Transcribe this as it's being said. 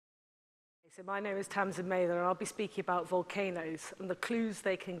So my name is Tamsin Mather, and I'll be speaking about volcanoes and the clues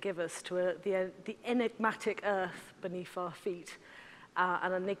they can give us to the enigmatic earth beneath our feet,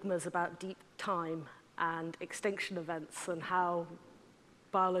 and enigmas about deep time and extinction events and how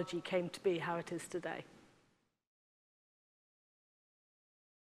biology came to be how it is today.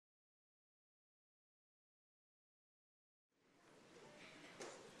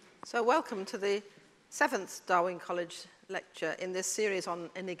 So welcome to the 7th Darwin College lecture in this series on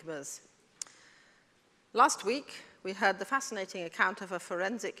enigmas. Last week, we heard the fascinating account of a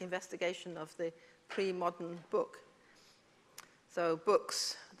forensic investigation of the pre-modern book. So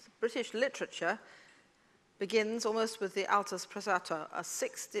books, British literature begins almost with the Altus Praesator, a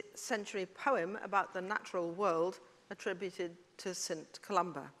 6th century poem about the natural world attributed to St.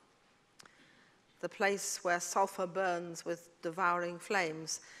 Columba, the place where sulfur burns with devouring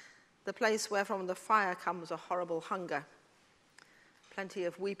flames, the place where from the fire comes a horrible hunger, plenty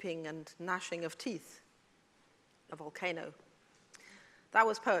of weeping and gnashing of teeth, a volcano. That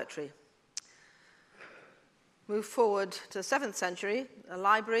was poetry. Move forward to the 7th century, a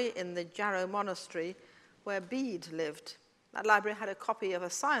library in the Jarrow Monastery where Bede lived. That library had a copy of a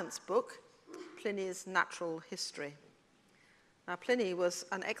science book, Pliny's Natural History. Now, Pliny was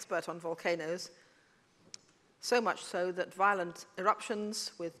an expert on volcanoes, so much so that violent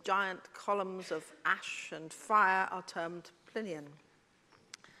eruptions with giant columns of ash and fire are termed Plinian.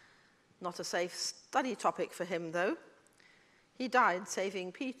 Not a safe study topic for him, though. He died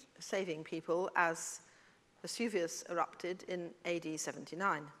saving people as Vesuvius erupted in AD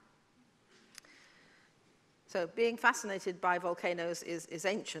 79. So being fascinated by volcanoes is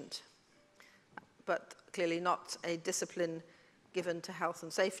ancient, but clearly not a discipline given to health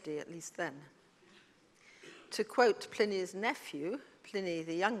and safety, at least then. To quote Pliny's nephew, Pliny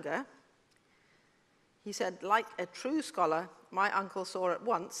the Younger, he said, "Like a true scholar, my uncle saw at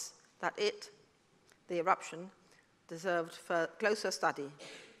once that the eruption, deserved for closer study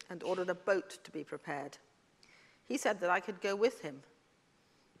and ordered a boat to be prepared. He said that I could go with him,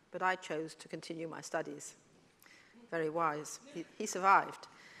 but I chose to continue my studies." Very wise. He survived.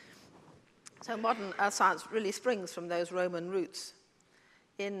 So modern earth science really springs from those Roman roots.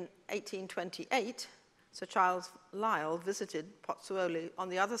 In 1828, Sir Charles Lyell visited Pozzuoli on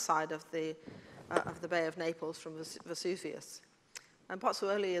the other side of the Bay of Naples from Vesuvius. And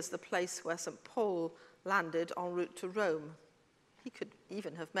Pozzuoli is the place where St. Paul landed en route to Rome. He could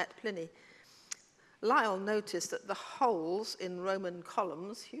even have met Pliny. Lyell noticed that the holes in Roman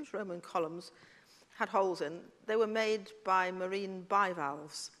columns, huge Roman columns, had holes in. They were made by marine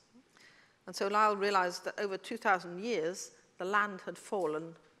bivalves. And so Lyell realized that over 2,000 years, the land had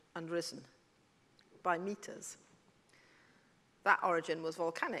fallen and risen by meters. That origin was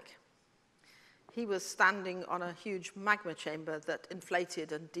volcanic. He was standing on a huge magma chamber that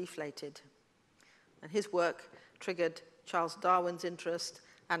inflated and deflated. And his work triggered Charles Darwin's interest,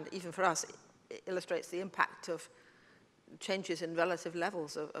 and even for us, it illustrates the impact of changes in relative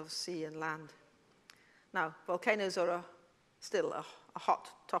levels of sea and land. Now, volcanoes are still a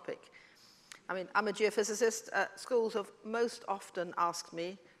hot topic. I mean, I'm a geophysicist. Schools have most often asked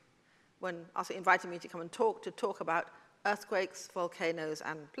me, when inviting me to come and talk about earthquakes, volcanoes,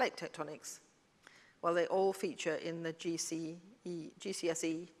 and plate tectonics. Well, they all feature in the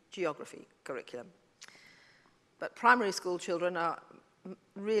GCSE geography curriculum. But primary school children are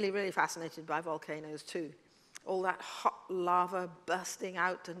really, really fascinated by volcanoes too. All that hot lava bursting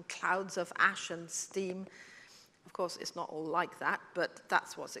out and clouds of ash and steam. Of course, it's not all like that, but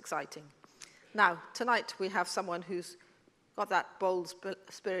that's what's exciting. Now, tonight we have someone who's got that bold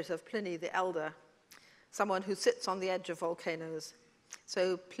spirit of Pliny the Elder, someone who sits on the edge of volcanoes.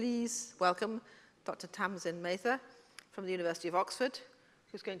 So please welcome Dr. Tamsin Mather from the University of Oxford,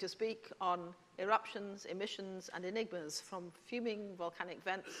 who's going to speak on eruptions, emissions, and enigmas from fuming volcanic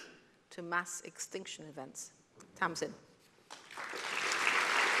vents to mass extinction events. Tamsin.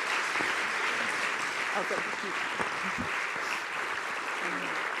 Oh, good.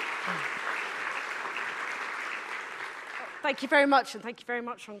 Thank you very much, and thank you very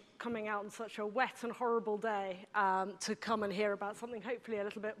much for coming out on such a wet and horrible day to come and hear about something hopefully a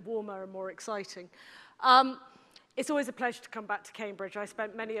little bit warmer and more exciting. It's always a pleasure to come back to Cambridge. I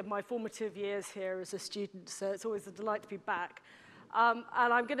spent many of my formative years here as a student, so it's always a delight to be back. And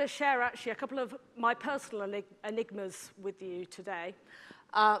I'm going to share actually a couple of my personal enigmas with you today.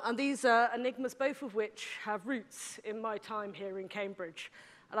 And these are enigmas, both of which have roots in my time here in Cambridge.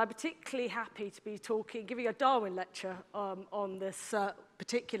 And I'm particularly happy to be giving a Darwin lecture on this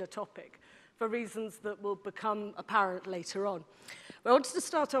particular topic for reasons that will become apparent later on. Well, I wanted to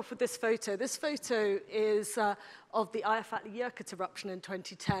start off with this photo. This photo is of the Eyjafjallajökull eruption in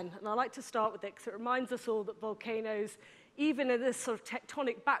 2010. And I like to start with it because it reminds us all that volcanoes, even in this sort of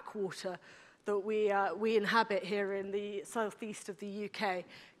tectonic backwater that we inhabit here in the southeast of the UK,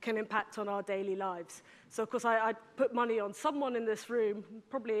 can impact on our daily lives. So, of course, I'd put money on someone in this room,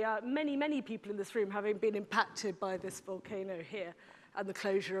 probably many people in this room having been impacted by this volcano here and the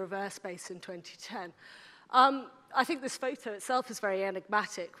closure of airspace in 2010. I think this photo itself is very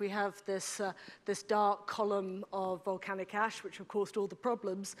enigmatic. We have this dark column of volcanic ash, which have caused all the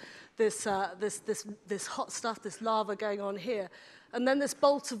problems, this hot stuff, this lava going on here, and then this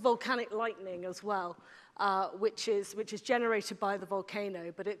bolt of volcanic lightning as well, which is generated by the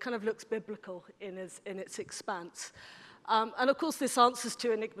volcano, but it kind of looks biblical in its expanse. And of course, this answers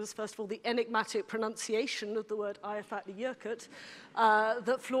to Enigmas, first of all, the enigmatic pronunciation of the word Eyjafjallajökull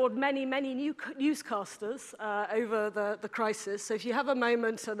that floored many newscasters over the crisis. So if you have a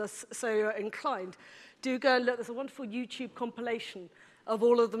moment and are so inclined, do go and look. There's a wonderful YouTube compilation of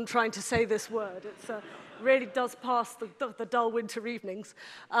all of them trying to say this word. It really does pass the dull winter evenings.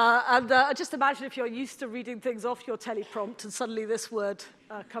 And just imagine if you're used to reading things off your teleprompt and suddenly this word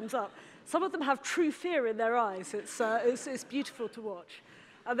comes up. Some of them have true fear in their eyes. It's beautiful to watch.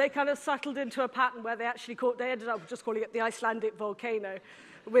 And they kind of settled into a pattern where they ended up just calling it the Icelandic volcano,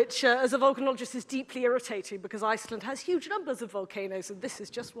 which as a volcanologist is deeply irritating because Iceland has huge numbers of volcanoes and this is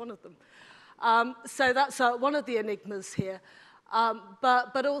just one of them. So that's one of the enigmas here.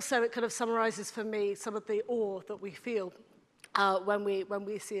 But also it kind of summarizes for me some of the awe that we feel when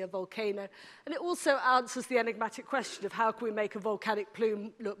we see a volcano. And it also answers the enigmatic question of how can we make a volcanic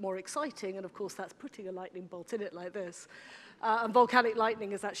plume look more exciting, and of course that's putting a lightning bolt in it like this. And volcanic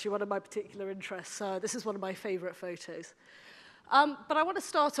lightning is actually one of my particular interests. This is one of my favorite photos. But I want to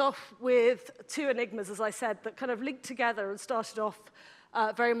start off with two enigmas, as I said, that kind of linked together and started off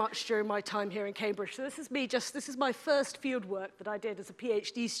very much during my time here in Cambridge. So this is my first field work that I did as a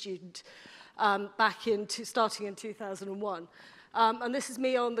PhD student starting in 2001. And this is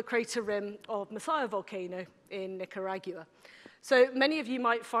me on the crater rim of Messiah volcano in Nicaragua. So many of you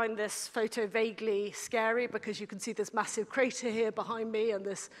might find this photo vaguely scary because you can see this massive crater here behind me and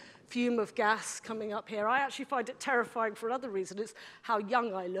this fume of gas coming up here. I actually find it terrifying for another reason. It's how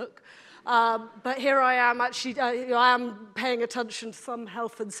young I look. But here I am actually, I am paying attention to some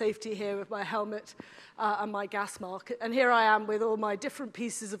health and safety here with my helmet and my gas mask. And here I am with all my different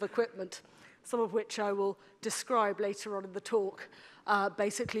pieces of equipment, some of which I will describe later on in the talk,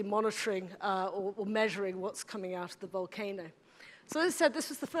 basically monitoring or measuring what's coming out of the volcano. So as I said, this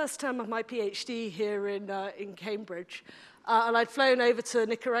was the first term of my PhD here in Cambridge. And I'd flown over to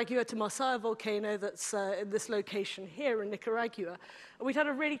Nicaragua, to Messiah volcano that's in this location here in Nicaragua. And we'd had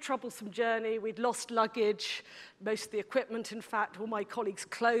a really troublesome journey. We'd lost luggage, most of the equipment, in fact, all my colleagues'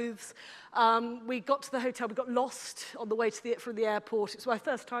 clothes. We got to the hotel. We got lost on the way from the airport. It was my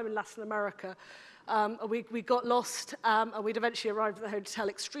first time in Latin America. We got lost, and we'd eventually arrived at the hotel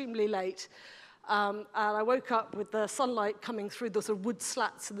extremely late. And I woke up with the sunlight coming through the sort of wood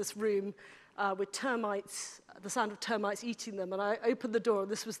slats in this room with termites, the sound of termites eating them. And I opened the door,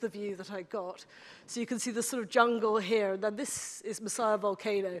 and this was the view that I got. So you can see the sort of jungle here. And then this is Messiah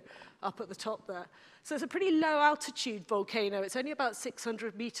volcano up at the top there. So it's a pretty low altitude volcano. It's only about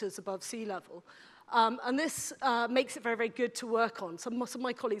 600 meters above sea level. And this makes it very good to work on. Some of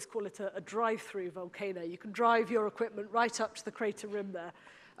my colleagues call it a drive-through volcano. You can drive your equipment right up to the crater rim there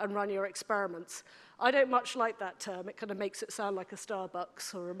and run your experiments. I don't much like that term. It kind of makes it sound like a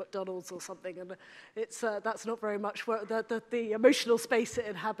Starbucks or a McDonald's or something, and that's not very much the emotional space it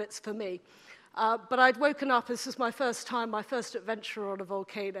inhabits for me. But I'd woken up, this was my first time, my first adventure on a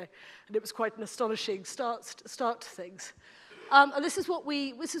volcano, and it was quite an astonishing start to things. And this is what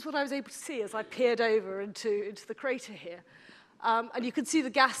I was able to see as I peered over into the crater here. And you can see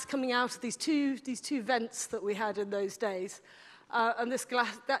the gas coming out of these two vents that we had in those days. And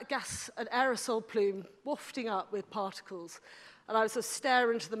that gas, an aerosol plume wafting up with particles. And I was sort of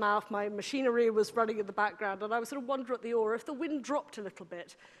staring into the mouth. My machinery was running in the background, and I was sort of wondering at the aura. If the wind dropped a little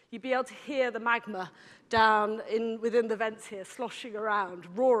bit, you'd be able to hear the magma down within the vents here, sloshing around,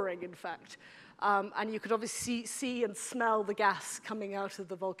 roaring, in fact. And you could obviously see and smell the gas coming out of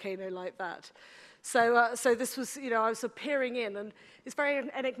the volcano like that. So this was, I was peering in, and it's very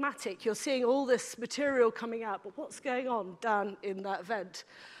enigmatic. You're seeing all this material coming out, but what's going on down in that vent?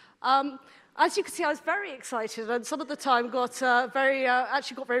 As you can see, I was very excited, and some of the time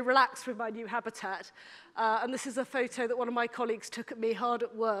actually got very relaxed with my new habitat. And this is a photo that one of my colleagues took at me hard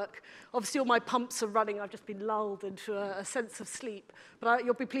at work. Obviously, all my pumps are running. I've just been lulled into a sense of sleep. But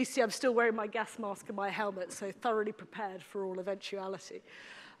you'll be pleased to see I'm still wearing my gas mask and my helmet, so thoroughly prepared for all eventuality.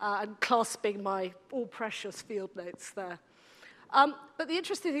 And clasping my all-precious field notes there. But the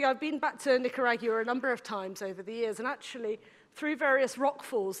interesting thing, I've been back to Nicaragua a number of times over the years, and actually, through various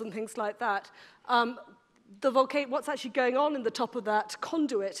rockfalls and things like that, what's actually going on in the top of that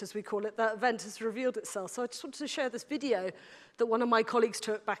conduit, as we call it, that vent has revealed itself. So I just wanted to share this video that one of my colleagues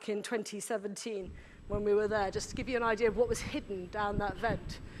took back in 2017 when we were there, just to give you an idea of what was hidden down that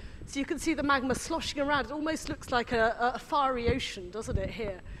vent. So you can see the magma sloshing around. It almost looks like a fiery ocean, doesn't it,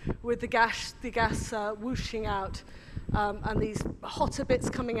 here, with the gas whooshing out. And these hotter bits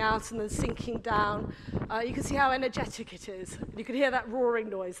coming out and then sinking down. You can see how energetic it is. You can hear that roaring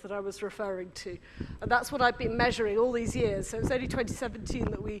noise that I was referring to. And that's what I've been measuring all these years. So it was only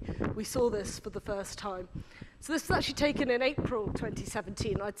 2017 that we saw this for the first time. So this was actually taken in April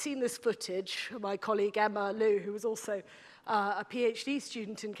 2017. I'd seen this footage. My colleague Emma Liu, who was also a PhD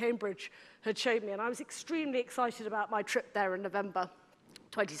student in Cambridge, had showed me. And I was extremely excited about my trip there in November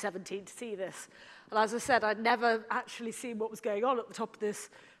 2017 to see this. And as I said, I'd never actually seen what was going on at the top of this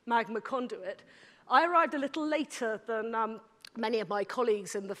magma conduit. I arrived a little later than many of my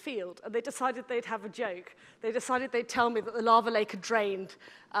colleagues in the field, and they decided they'd have a joke. They decided they'd tell me that the lava lake had drained,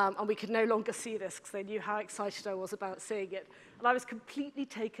 and we could no longer see this because they knew how excited I was about seeing it. And I was completely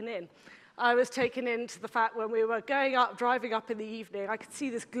taken in. I was taken into the fact when we were driving up in the evening, I could see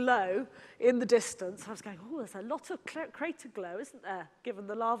this glow in the distance. I was going, oh, there's a lot of crater glow, isn't there, given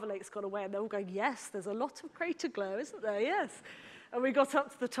the lava lake's gone away? And they're all going, yes, there's a lot of crater glow, isn't there? Yes. And we got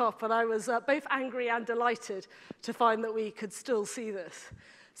up to the top, and I was both angry and delighted to find that we could still see this.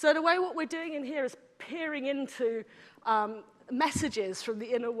 So in a way, what we're doing in here is peering into messages from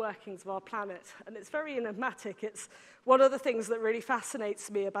the inner workings of our planet. And it's very enigmatic. It's one of the things that really fascinates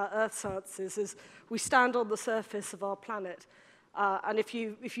me about earth sciences is we stand on the surface of our planet. And if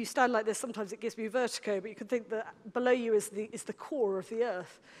you stand like this, sometimes it gives me vertigo, but you can think that below you is the core of the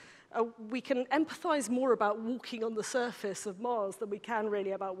Earth. We can empathize more about walking on the surface of Mars than we can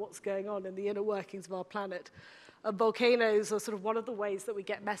really about what's going on in the inner workings of our planet. Volcanoes are sort of one of the ways that we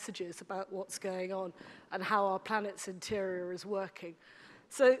get messages about what's going on and how our planet's interior is working.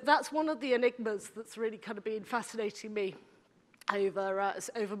 So that's one of the enigmas that's really kind of been fascinating me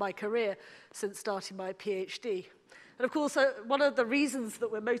over my career since starting my PhD. And of course, one of the reasons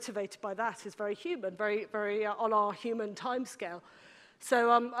that we're motivated by that is very human, very on our human timescale. So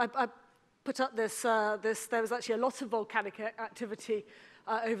I put up this, there was actually a lot of volcanic activity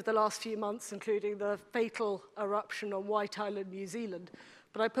over the last few months, including the fatal eruption on White Island, New Zealand.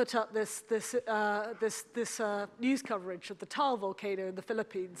 But I put up this news coverage of the Taal volcano in the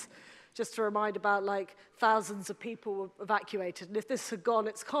Philippines, just to remind about like thousands of people were evacuated. And if this had gone,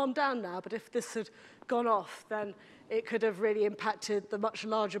 it's calmed down now, but if this had gone off, then it could have really impacted the much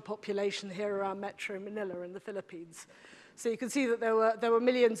larger population here around Metro Manila in the Philippines. So you can see that there were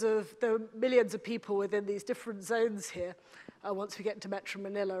millions of people within these different zones here once we get into Metro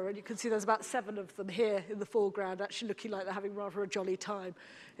Manila. And you can see there's about 7 of them here in the foreground, actually looking like they're having rather a jolly time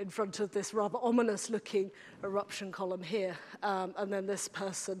in front of this rather ominous-looking eruption column here. And then this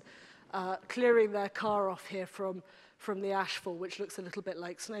person clearing their car off here from the ashfall, which looks a little bit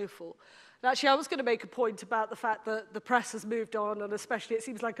like snowfall. And actually, I was going to make a point about the fact that the press has moved on, and especially it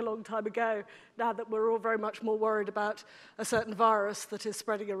seems like a long time ago, now that we're all very much more worried about a certain virus that is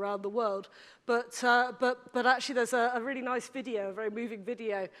spreading around the world. But actually, there's a really nice video, a very moving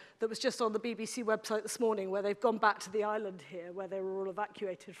video, that was just on the BBC website this morning, where they've gone back to the island here, where they were all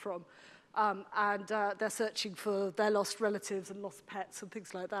evacuated from. And they're searching for their lost relatives and lost pets and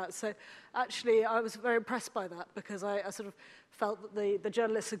things like that. So actually, I was very impressed by that because I sort of felt that the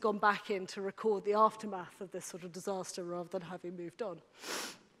journalists had gone back in to record the aftermath of this sort of disaster rather than having moved on.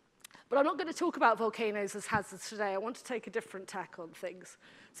 But I'm not going to talk about volcanoes as hazards today. I want to take a different tack on things.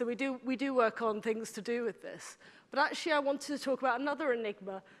 So we do work on things to do with this. But actually, I wanted to talk about another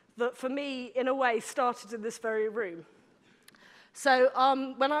enigma that, for me, in a way, started in this very room. So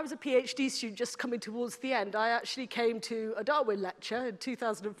when I was a PhD student, just coming towards the end, I actually came to a Darwin lecture in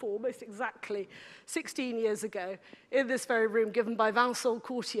 2004, almost exactly 16 years ago, in this very room, given by Vincent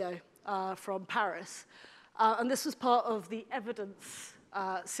Courtiot from Paris. And this was part of the evidence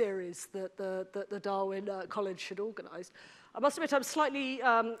series that the Darwin College had organized. I must admit, I'm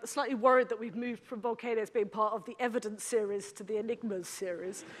slightly worried that we've moved from volcanoes being part of the evidence series to the Enigmas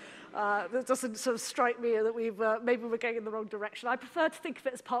series. That doesn't sort of strike me that maybe we're going in the wrong direction. I prefer to think of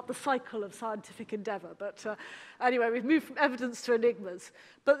it as part of the cycle of scientific endeavor. But anyway, we've moved from evidence to enigmas.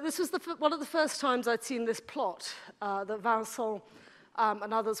 But this was one of the first times I'd seen this plot that Vincent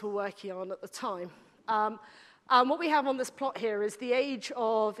and others were working on at the time. And what we have on this plot here is the age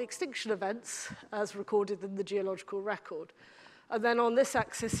of extinction events as recorded in the geological record. And then on this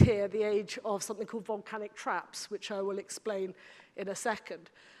axis here, the age of something called volcanic traps, which I will explain in a second.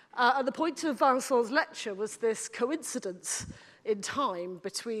 And the point of Vincent's lecture was this coincidence in time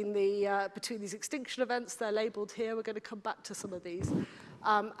between these extinction events, they're labeled here, we're going to come back to some of these,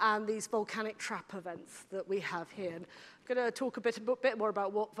 and these volcanic trap events that we have here. And I'm going to talk a bit more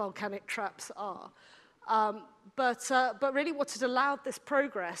about what volcanic traps are. But really what had allowed this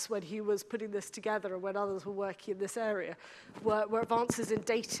progress when he was putting this together and when others were working in this area were advances in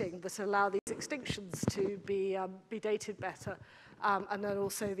dating that allow these extinctions to be dated better, and then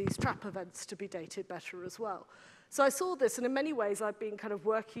also these trap events to be dated better as well. So I saw this, and in many ways I've been kind of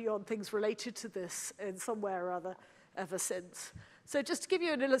working on things related to this in some way or other ever since. So just to give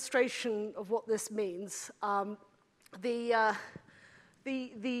you an illustration of what this means, the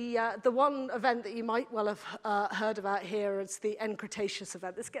one event that you might well have heard about here is the end Cretaceous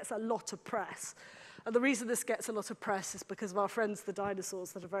event. This gets a lot of press. And the reason this gets a lot of press is because of our friends, the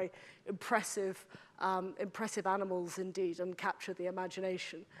dinosaurs, that are very impressive animals indeed and capture the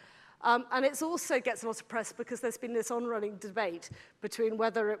imagination. And it also gets a lot of press because there's been this on-running debate between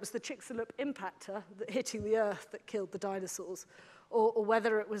whether it was the Chicxulub impactor that hitting the Earth that killed the dinosaurs, or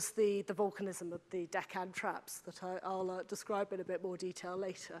whether it was the volcanism of the Deccan traps that I'll describe in a bit more detail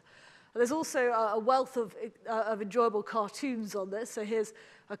later. And there's also a wealth of enjoyable cartoons on this. So here's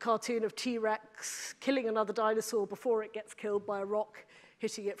a cartoon of T-Rex killing another dinosaur before it gets killed by a rock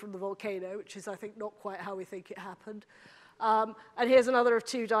hitting it from the volcano, which is, I think, not quite how we think it happened. And here's another of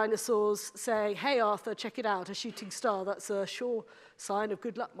two dinosaurs saying, "Hey, Arthur, check it out, a shooting star. That's a sure sign of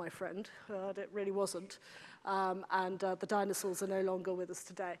good luck, my friend." It really wasn't. And the dinosaurs are no longer with us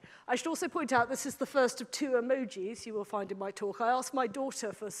today. I should also point out this is the first of two emojis you will find in my talk. I asked my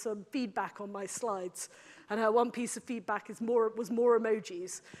daughter for some feedback on my slides, and her one piece of feedback was more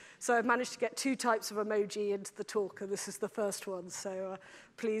emojis. So I've managed to get two types of emoji into the talk, and this is the first one. So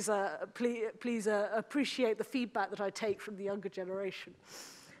please appreciate the feedback that I take from the younger generation.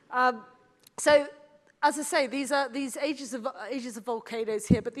 So, as I say, these are these ages of volcanoes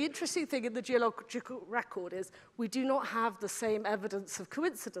here, but the interesting thing in the geological record is we do not have the same evidence of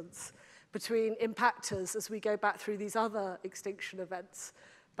coincidence between impactors as we go back through these other extinction events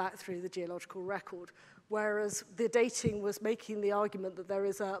back through the geological record, whereas the dating was making the argument that there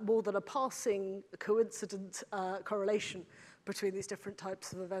is more than a passing coincident correlation between these different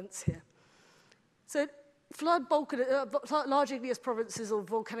types of events here. So large igneous provinces or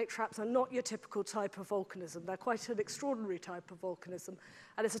volcanic traps are not your typical type of volcanism. They're quite an extraordinary type of volcanism.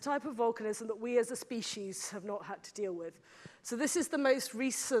 And it's a type of volcanism that we as a species have not had to deal with. So this is the most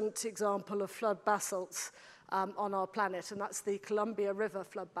recent example of flood basalts on our planet, and that's the Columbia River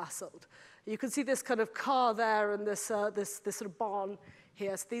flood basalt. You can see this kind of car there and this sort of barn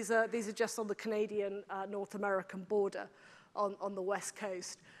here. So these are just on the Canadian North American border on the west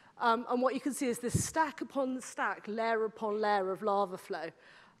coast. And what you can see is this stack upon stack, layer upon layer of lava flow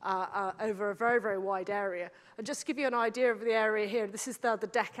over a very, very wide area. And just to give you an idea of the area here, this is the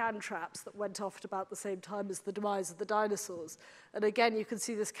Deccan traps that went off at about the same time as the demise of the dinosaurs. And again, you can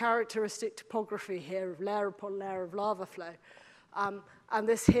see this characteristic topography here of layer upon layer of lava flow. And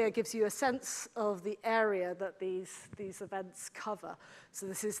this here gives you a sense of the area that these events cover. So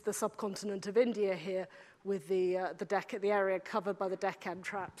this is the subcontinent of India here with the area covered by the Deccan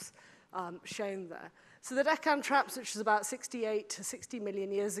traps shown there. So the Deccan traps, which is about 68 to 60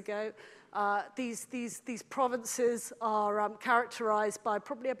 million years ago, these provinces are characterized by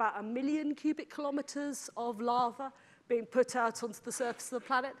probably about 1 million cubic kilometers of lava being put out onto the surface of the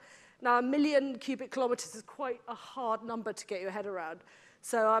planet. Now, 1 million cubic kilometers is quite a hard number to get your head around.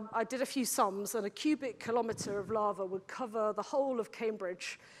 So I did a few sums, and a cubic kilometer of lava would cover the whole of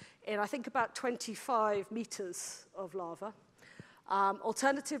Cambridge in, I think, about 25 meters of lava.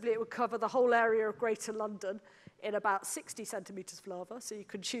 Alternatively, it would cover the whole area of Greater London in about 60 centimeters of lava, so you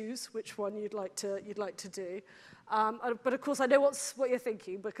could choose which one you'd like to do. But of course, I know what you're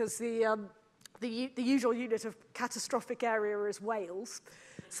thinking, because the usual unit of catastrophic area is Wales.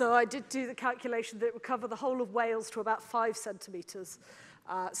 So I did do the calculation that it would cover the whole of Wales to about 5 centimeters.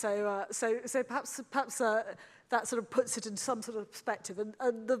 So perhaps that sort of puts it in some sort of perspective.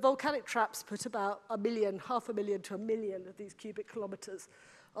 And the volcanic traps put about 1 million, 500,000 to 1 million of these cubic kilometers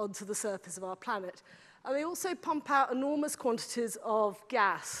onto the surface of our planet. And they also pump out enormous quantities of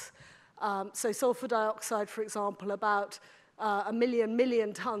gas. So sulfur dioxide, for example, about a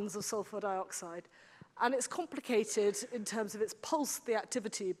million tons of sulfur dioxide. And it's complicated in terms of its pulse, the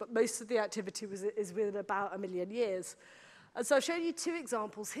activity, but most of the activity is within about 1 million years. And so I've shown you 2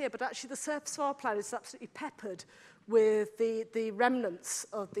 examples here, but actually the surface of our planet is absolutely peppered with the remnants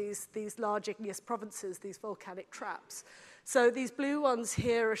of these large igneous provinces, these volcanic traps. So these blue ones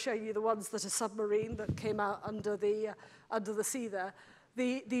here are showing you the ones that are submarine, that came out under the sea there.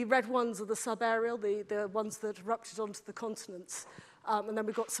 The red ones are the subaerial, the ones that erupted onto the continents. And then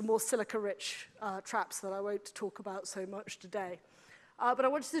we've got some more silica-rich traps that I won't talk about so much today. But I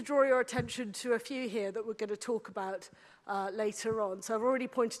wanted to draw your attention to a few here that we're going to talk about later on. So I've already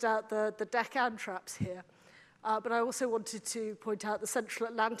pointed out the Deccan traps here. But I also wanted to point out the Central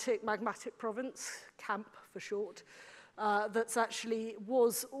Atlantic Magmatic Province, CAMP for short, that's actually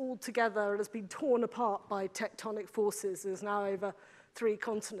was all together and has been torn apart by tectonic forces. There's now over 3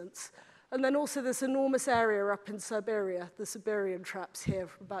 continents. And then also this enormous area up in Siberia, the Siberian traps here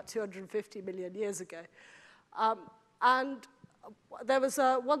from about 250 million years ago. And there was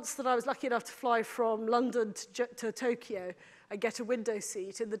once that I was lucky enough to fly from London to Tokyo and get a window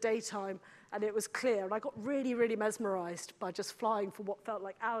seat in the daytime, and it was clear. And I got really, really mesmerized by just flying for what felt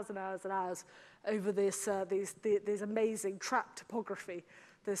like hours and hours and hours over these amazing trap topography,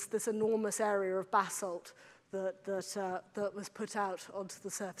 this enormous area of basalt that was put out onto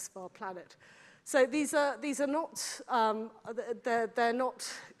the surface of our planet. So these are not they're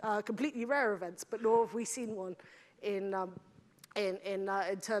not completely rare events, but nor have we seen one in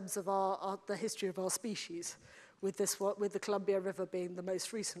terms of the history of our species, with the Columbia River being the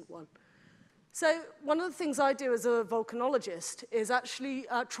most recent one. So one of the things I do as a volcanologist is actually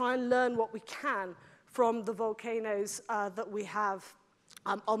try and learn what we can from the volcanoes that we have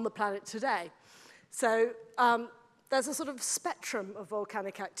on the planet today. So there's a sort of spectrum of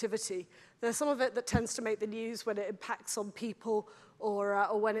volcanic activity. There's some of it that tends to make the news when it impacts on people or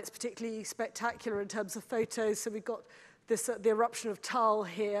when it's particularly spectacular in terms of photos. So we've got this, the eruption of Tal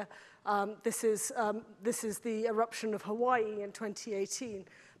here. This is the eruption of Hawaii in 2018.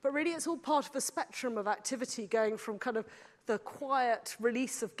 But really it's all part of a spectrum of activity going from kind of the quiet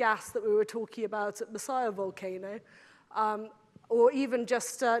release of gas that we were talking about at Messiah Volcano, or even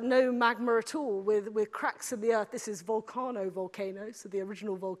just no magma at all with cracks in the earth. This is Volcano volcano, so the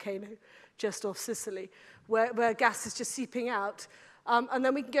original volcano just off Sicily, where gas is just seeping out. And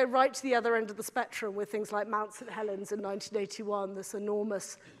then we can go right to the other end of the spectrum with things like Mount St. Helens in 1981, this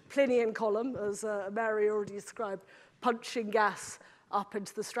enormous Plinian column, as Mary already described, punching gas up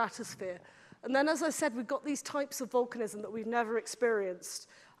into the stratosphere. And then, as I said, we've got these types of volcanism that we've never experienced,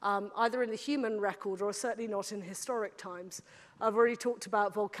 either in the human record or certainly not in historic times. I've already talked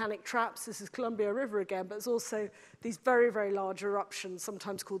about volcanic traps. This is Columbia River again, but there's also these very, very large eruptions,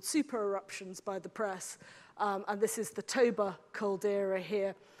 sometimes called super eruptions by the press. And this is the Toba caldera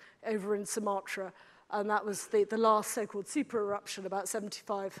here over in Sumatra. And that was the last so-called super eruption about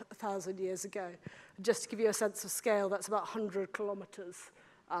 75,000 years ago. And just to give you a sense of scale, that's about 100 kilometers,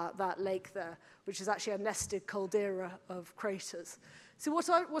 that lake there, which is actually a nested caldera of craters. So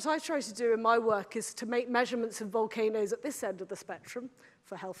what I try to do in my work is to make measurements in volcanoes at this end of the spectrum,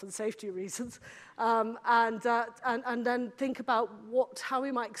 for health and safety reasons, and then think about how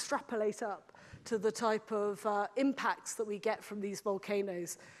we might extrapolate up to the type of impacts that we get from these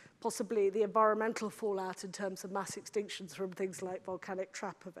volcanoes, possibly the environmental fallout in terms of mass extinctions from things like volcanic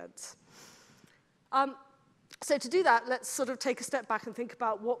trap events. So to do that, let's sort of take a step back and think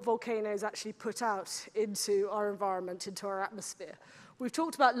about what volcanoes actually put out into our environment, into our atmosphere. We've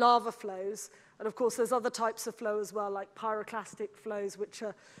talked about lava flows, and of course there's other types of flow as well, like pyroclastic flows, which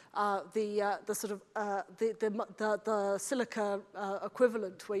are the silica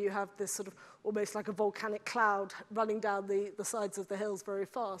equivalent, where you have this sort of almost like a volcanic cloud running down the sides of the hills very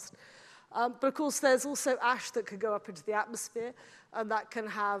fast. But of course there's also ash that can go up into the atmosphere, and that can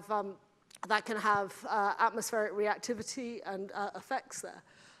have atmospheric reactivity and effects there.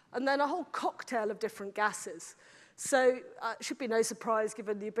 And then a whole cocktail of different gases. So it should be no surprise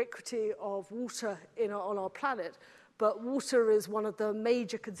given the ubiquity of water on our planet, but water is one of the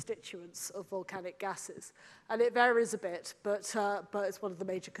major constituents of volcanic gases. And it varies a bit, but it's one of the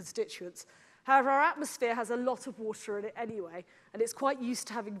major constituents. However, our atmosphere has a lot of water in it anyway, and it's quite used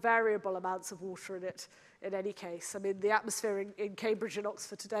to having variable amounts of water in it in any case. I mean, the atmosphere in Cambridge and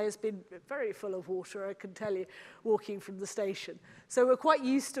Oxford today has been very full of water, I can tell you, walking from the station. So we're quite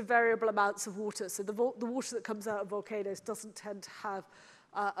used to variable amounts of water. So the water that comes out of volcanoes doesn't tend to have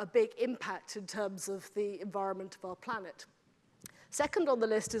a big impact in terms of the environment of our planet. Second on the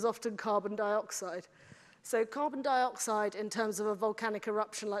list is often carbon dioxide. So carbon dioxide, in terms of a volcanic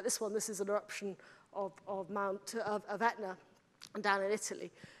eruption like this one, this is an eruption of Etna down in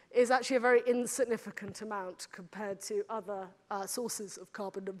Italy, is actually a very insignificant amount compared to other sources of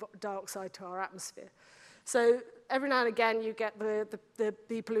carbon dioxide to our atmosphere. So every now and again, you get the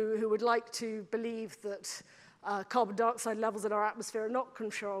people who would like to believe that carbon dioxide levels in our atmosphere are not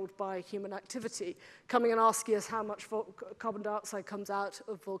controlled by human activity, coming and asking us how much carbon dioxide comes out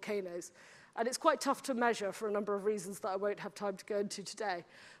of volcanoes. And it's quite tough to measure for a number of reasons that I won't have time to go into today.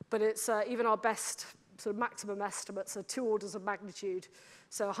 But it's even our best sort of maximum estimates are 2 orders of magnitude,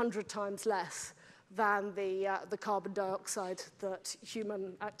 so 100 times less than the carbon dioxide that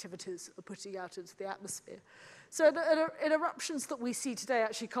human activities are putting out into the atmosphere. So in eruptions that we see today,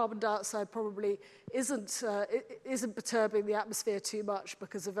 actually carbon dioxide probably isn't perturbing the atmosphere too much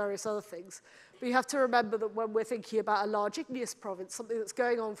because of various other things. But you have to remember that when we're thinking about a large igneous province, something that's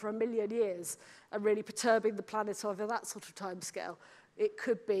going on for 1 million years and really perturbing the planet over that sort of timescale, it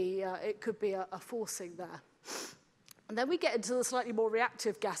could be a forcing there. And then we get into the slightly more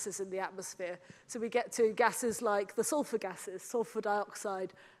reactive gases in the atmosphere. So we get to gases like the sulfur gases, sulfur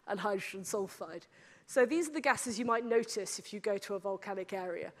dioxide and hydrogen sulfide. So these are the gases you might notice if you go to a volcanic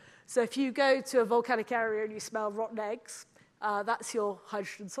area. So if you go to a volcanic area and you smell rotten eggs, that's your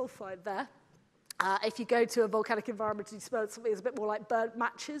hydrogen sulfide there. If you go to a volcanic environment and you smell something that's a bit more like burnt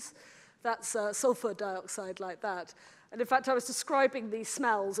matches, that's sulfur dioxide like that. And in fact, I was describing these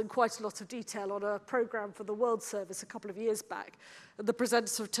smells in quite a lot of detail on a program for the World Service a couple of years back. And the presenter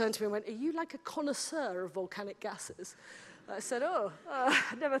sort of turned to me and went, "Are you like a connoisseur of volcanic gases?" I said, I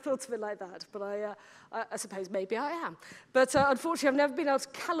never thought of it like that, but I suppose maybe I am. But unfortunately, I've never been able to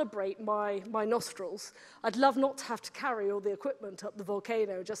calibrate my nostrils. I'd love not to have to carry all the equipment up the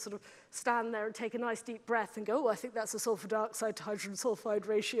volcano, just sort of stand there and take a nice deep breath and go, I think that's a sulfur dioxide to hydrogen sulfide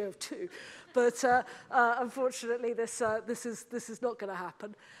ratio of 2. But unfortunately, this is not going to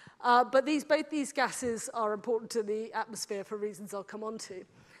happen. But both these gases are important to the atmosphere for reasons I'll come on to.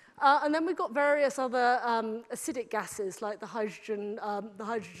 And then we've got various other acidic gases like the hydrogen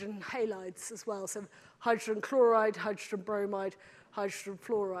halides as well. So hydrogen chloride, hydrogen bromide, hydrogen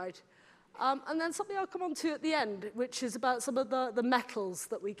fluoride. And then something I'll come on to at the end, which is about some of the metals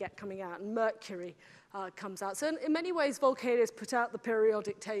that we get coming out, and mercury comes out. So in many ways, volcanoes put out the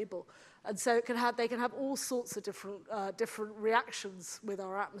periodic table. And so they can have all sorts of different reactions with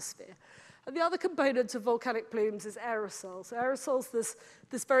our atmosphere. And the other component of volcanic plumes is aerosols. So aerosols,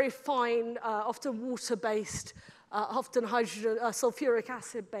 this very fine, often water-based, often hydrogen, sulfuric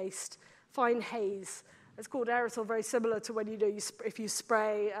acid-based, fine haze. It's called aerosol, very similar to when if you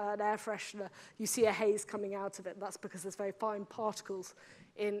spray an air freshener, you see a haze coming out of it. And that's because there's very fine particles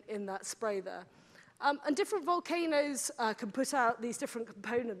in that spray there. And different volcanoes can put out these different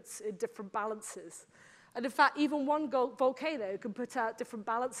components in different balances. And in fact, even one volcano can put out different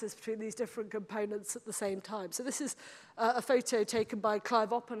balances between these different components at the same time. So this is a photo taken by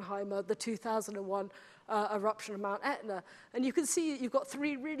Clive Oppenheimer, the 2001 eruption of Mount Etna. And you can see you've got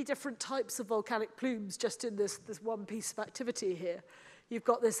 3 really different types of volcanic plumes just in this one piece of activity here. You've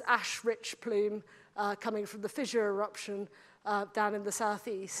got this ash-rich plume coming from the fissure eruption down in the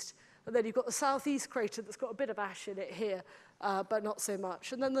southeast. And then you've got the southeast crater that's got a bit of ash in it here, but not so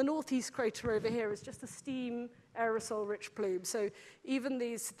much. And then the northeast crater over here is just a steam aerosol-rich plume. So even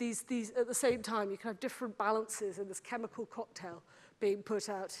these at the same time, you can have different balances in this chemical cocktail being put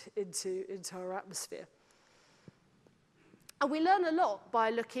out into our atmosphere. And we learn a lot by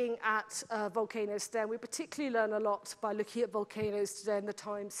looking at volcanoes today, and we particularly learn a lot by looking at volcanoes today in the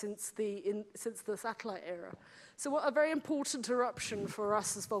time since the satellite era. So what a very important eruption for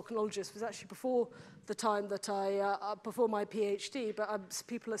us as volcanologists was actually before the time that before my PhD, but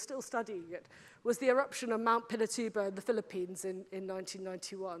people are still studying it, was the eruption of Mount Pinatubo in the Philippines in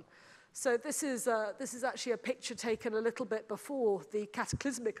 1991. So this is actually a picture taken a little bit before the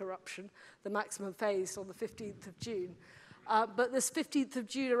cataclysmic eruption, the maximum phase on the 15th of June. But this 15th of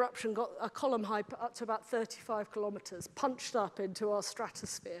June eruption got a column height up to about 35 kilometers, punched up into our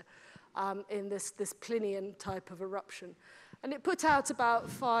stratosphere in this Plinian type of eruption. And it put out about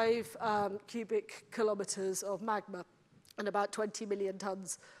 5 cubic kilometers of magma and about 20 million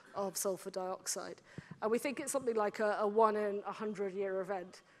tons of sulfur dioxide. And we think it's something like a 1 in 100-year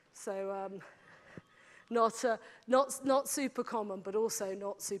event. So not super common, but also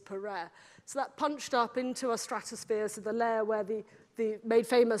not super rare. So that punched up into our stratosphere, so the layer where the made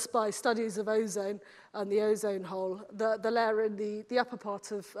famous by studies of ozone and the ozone hole, the layer in the upper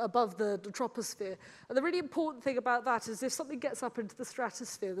part of above the troposphere. And the really important thing about that is if something gets up into the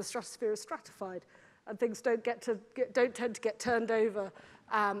stratosphere is stratified, and things don't tend to get turned over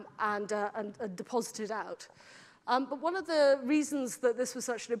and deposited out. But one of the reasons that this was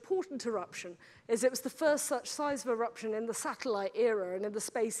such an important eruption is it was the first such size of eruption in the satellite era and in the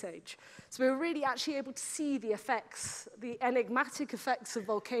space age. So we were really actually able to see the effects, the enigmatic effects of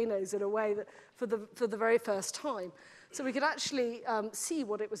volcanoes in a way that for the very first time. So we could actually see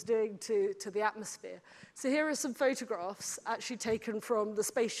what it was doing to the atmosphere. So here are some photographs actually taken from the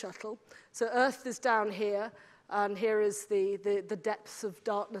space shuttle. So Earth is down here, and here is the depths of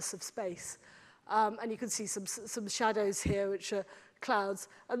darkness of space. And you can see some shadows here, which are clouds.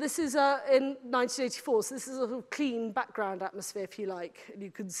 And this is in 1984, so this is a sort of clean background atmosphere, if you like. And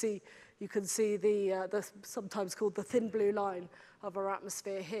you can see the sometimes called the thin blue line of our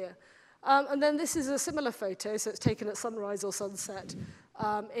atmosphere here. And then this is a similar photo, so it's taken at sunrise or sunset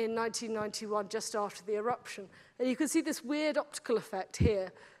in 1991, just after the eruption. And you can see this weird optical effect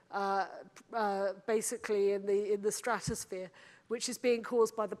here, basically in the stratosphere, which is being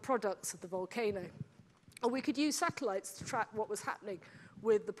caused by the products of the volcano. And we could use satellites to track what was happening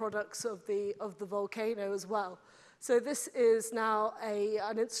with the products of the volcano as well. So this is now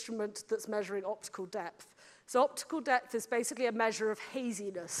an instrument that's measuring optical depth. So optical depth is basically a measure of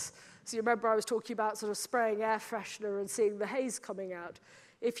haziness. So you remember I was talking about sort of spraying air freshener and seeing the haze coming out.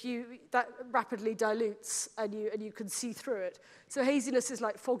 That rapidly dilutes and you can see through it. So haziness is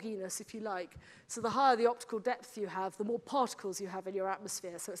like fogginess, if you like. So the higher the optical depth you have, the more particles you have in your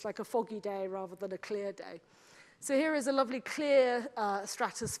atmosphere. So it's like a foggy day rather than a clear day. So here is a lovely clear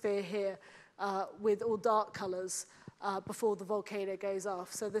stratosphere here with all dark colors before the volcano goes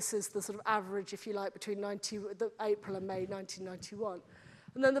off. So this is the sort of average, if you like, between April and May 1991.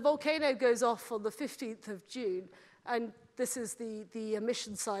 And then the volcano goes off on the 15th of June, and this is the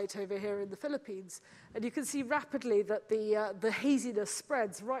emission site over here in the Philippines. And you can see rapidly that the haziness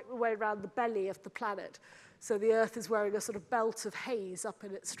spreads right the way around the belly of the planet. So the Earth is wearing a sort of belt of haze up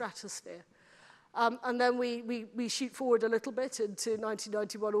in its stratosphere. And then we shoot forward a little bit into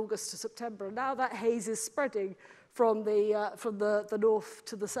 1991, August to September. And now that haze is spreading from the north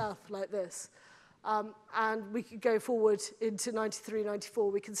to the south like this. And we could go forward into 93,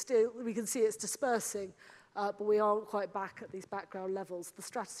 94. We can see it's dispersing. But we aren't quite back at these background levels. The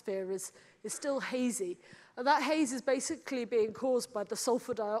stratosphere is still hazy. And that haze is basically being caused by the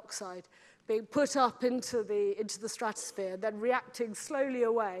sulfur dioxide being put up into the stratosphere, then reacting slowly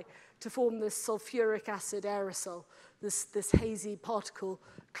away to form this sulfuric acid aerosol, this hazy particle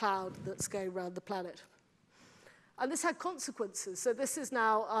cloud that's going around the planet. And this had consequences. So this is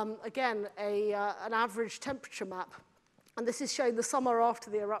now, again, an average temperature map. And this is showing the summer after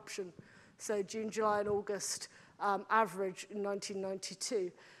the eruption. So June, July, and August average in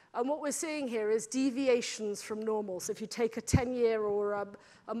 1992. And what we're seeing here is deviations from normal. So if you take a 10-year or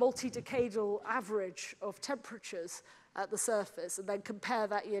a multi-decadal average of temperatures at the surface and then compare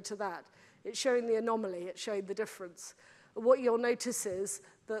that year to that, it's showing the anomaly, it's showing the difference. And what you'll notice is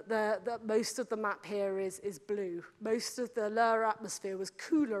that most of the map here is blue. Most of the lower atmosphere was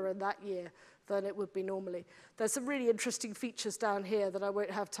cooler in that year than it would be normally. There's some really interesting features down here that I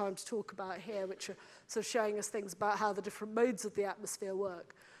won't have time to talk about here, which are sort of showing us things about how the different modes of the atmosphere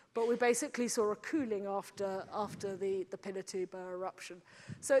work. But we basically saw a cooling after the Pinatubo eruption.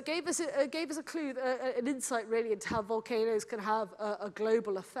 So it gave us a clue, an insight really into how volcanoes can have a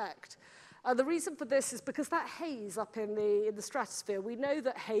global effect. The reason for this is because that haze up in the stratosphere, we know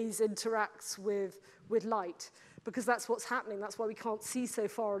that haze interacts with light, because that's what's happening. That's why we can't see so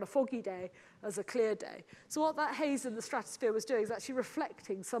far on a foggy day as a clear day. So what that haze in the stratosphere was doing is actually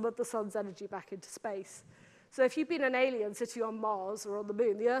reflecting some of the sun's energy back into space. So if you'd been an alien sitting on Mars or on the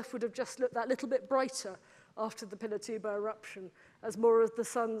moon, the Earth would have just looked that little bit brighter after the Pinatubo eruption, as more of the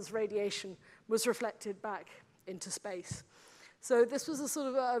sun's radiation was reflected back into space. So this was a sort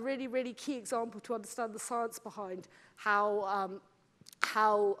of a really, really key example to understand the science behind how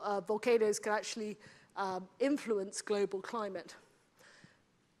volcanoes can actually influence global climate.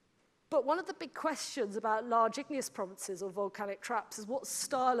 But one of the big questions about large igneous provinces or volcanic traps is what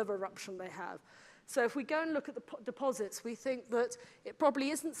style of eruption they have. So if we go and look at the deposits, we think that it probably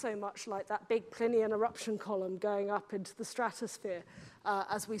isn't so much like that big Plinian eruption column going up into the stratosphere,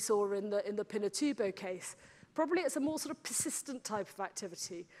 as we saw in the Pinatubo case. Probably it's a more sort of persistent type of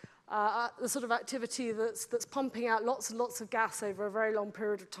activity, the sort of activity that's pumping out lots and lots of gas over a very long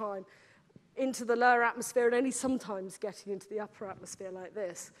period of time into the lower atmosphere and only sometimes getting into the upper atmosphere like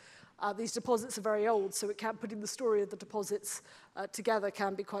this. These deposits are very old, so putting the story of the deposits together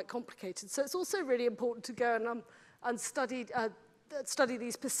can be quite complicated. So it's also really important to go and study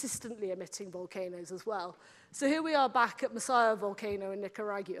these persistently emitting volcanoes as well. So here we are back at Masaya volcano in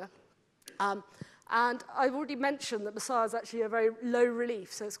Nicaragua. And I've already mentioned that Messiah is actually a very low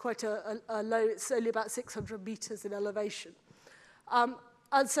relief, so it's quite a low, it's only about 600 meters in elevation.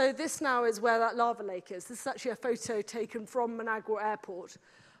 And so this now is where that lava lake is. This is actually a photo taken from Managua Airport.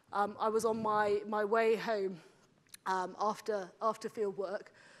 I was on my way home after field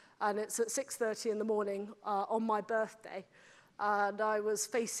work, and it's at 6:30 in the morning on my birthday. And I was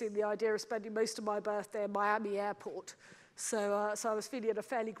facing the idea of spending most of my birthday in Miami Airport. So I was feeling in a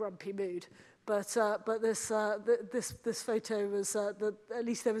fairly grumpy mood. But this photo was, at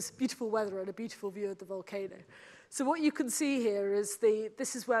least there was beautiful weather and a beautiful view of the volcano. So what you can see here is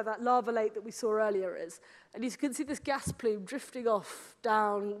this is where that lava lake that we saw earlier is. And you can see this gas plume drifting off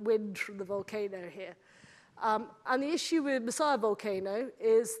downwind from the volcano here. And the issue with Messiah volcano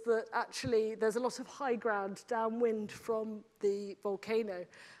is that actually there's a lot of high ground downwind from the volcano.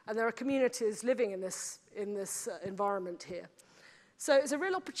 And there are communities living in this environment here. So it's a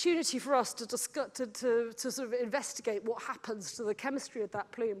real opportunity for us to sort of investigate what happens to the chemistry of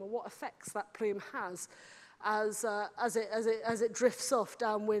that plume and what effects that plume has as it drifts off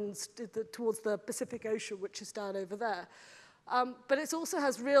downwind towards the Pacific Ocean, which is down over there. But it also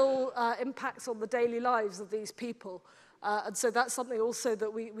has real impacts on the daily lives of these people. And so that's something also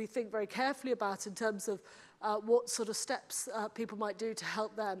that we think very carefully about in terms of what sort of steps people might do to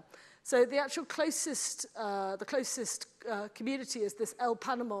help them. So the actual closest community is this El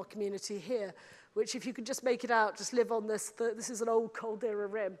Panama community here, which if you could just make it out, just live on this. This is an old caldera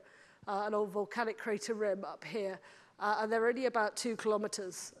rim, an old volcanic crater rim up here. And they're only about 2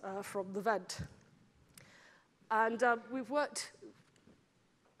 kilometers from the vent. And we've worked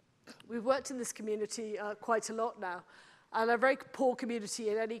in this community quite a lot now. And a very poor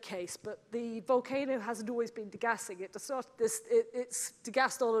community in any case, but the volcano hasn't always been degassing. It's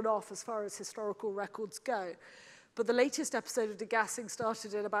degassed on and off as far as historical records go. But the latest episode of degassing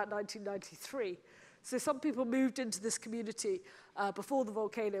started in about 1993. So some people moved into this community before the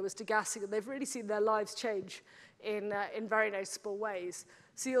volcano was degassing, and they've really seen their lives change in very noticeable ways.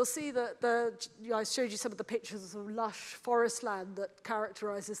 So you'll see that I showed you some of the pictures of lush forest land that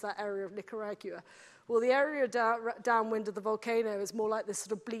characterizes that area of Nicaragua. Well, the area downwind of the volcano is more like this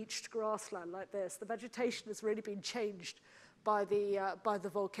sort of bleached grassland like this. The vegetation has really been changed by the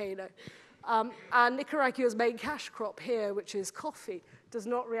volcano. And Nicaragua's main cash crop here, which is coffee, does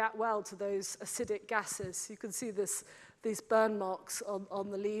not react well to those acidic gases. You can see these burn marks on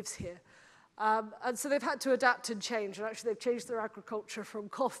the leaves here. And so they've had to adapt and change. And actually, they've changed their agriculture from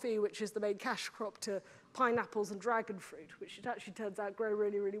coffee, which is the main cash crop, to pineapples and dragon fruit, which it actually turns out grow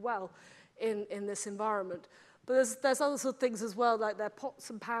really, really well in this environment. But there's other sort of things as well, like their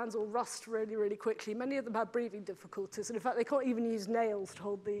pots and pans all rust really, really quickly. Many of them have breathing difficulties. And in fact, they can't even use nails to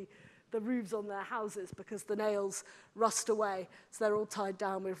hold the roofs on their houses because the nails rust away. So they're all tied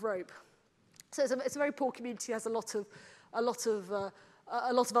down with rope. So it's a very poor community. It has a lot of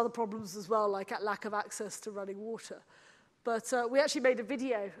other problems as well, like lack of access to running water. But we actually made a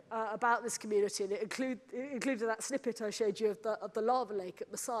video about this community, and it included that snippet I showed you of the lava lake at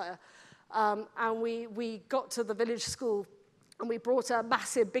Messiah. And we got to the village school, and we brought a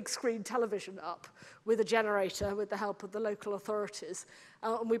massive big screen television up with a generator with the help of the local authorities.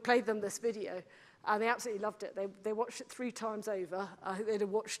 And we played them this video, and they absolutely loved it. They watched it 3 times over. I think they'd have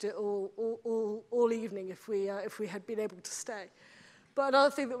watched it all evening if we had been able to stay. But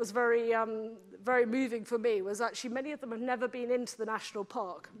another thing that was very moving for me was actually many of them have never been into the national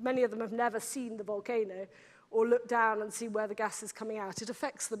park. Many of them have never seen the volcano or looked down and seen where the gas is coming out. It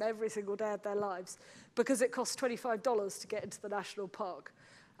affects them every single day of their lives because it costs $25 to get into the national park.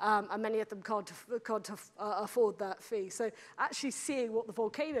 And many of them can't afford that fee. So actually seeing what the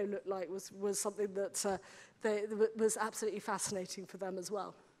volcano looked like was something that was absolutely fascinating for them as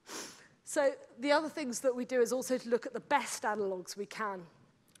well. So the other things that we do is also to look at the best analogues we can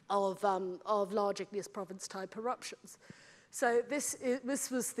of large igneous province type eruptions. So this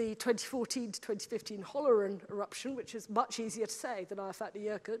was the 2014 to 2015 Holleran eruption, which is much easier to say than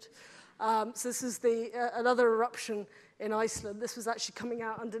Eyjafjallajökull. So this is another eruption in Iceland. This was actually coming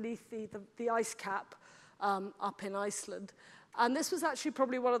out underneath the ice cap up in Iceland. And this was actually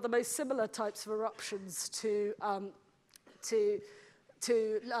probably one of the most similar types of eruptions to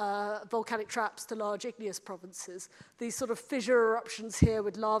volcanic traps, to large igneous provinces. These sort of fissure eruptions here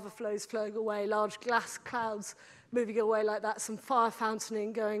with lava flows flowing away, large glass clouds moving away like that, some fire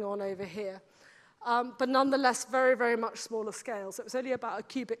fountaining going on over here. But nonetheless, very, very much smaller scale. So it was only about a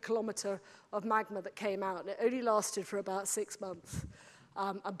cubic kilometre of magma that came out, and it only lasted for about 6 months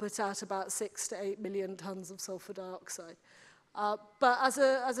and put out about 6 to 8 million tons of sulfur dioxide. But as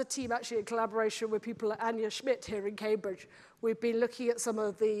a team, actually in collaboration with people like Anya Schmidt here in Cambridge, we've been looking at some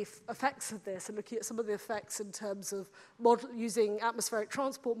of the effects of this and looking at some of the effects in terms of using atmospheric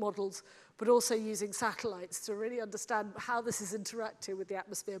transport models, but also using satellites to really understand how this is interacting with the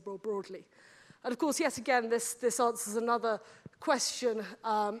atmosphere more broadly. And of course, yet again, this answers another question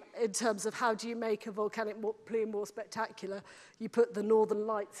in terms of how do you make a volcanic plume more spectacular? You put the northern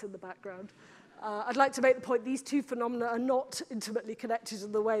lights in the background. I'd like to make the point these two phenomena are not intimately connected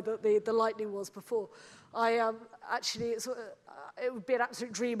in the way that the lightning was before. Actually, it would be an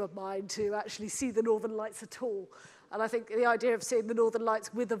absolute dream of mine to actually see the northern lights at all. And I think the idea of seeing the northern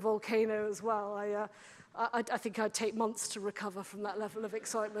lights with a volcano as well, I think I'd take months to recover from that level of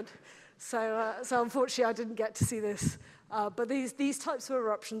excitement. So unfortunately, I didn't get to see this. But these types of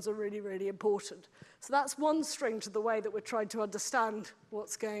eruptions are really, really important. So that's one string to the way that we're trying to understand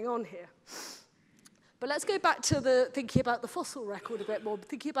what's going on here. But let's go back to thinking about the fossil record a bit more,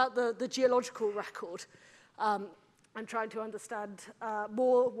 thinking about the geological record, and trying to understand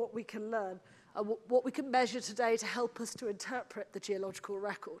more what we can learn, what we can measure today to help us to interpret the geological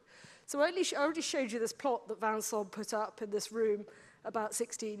record. So I already showed you this plot that Vincent put up in this room about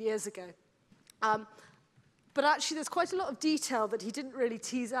 16 years ago. But actually, there's quite a lot of detail that he didn't really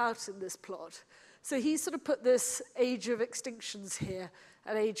tease out in this plot. So he sort of put this age of extinctions here,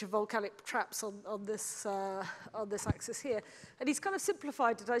 an age of volcanic traps on this axis here. And he's kind of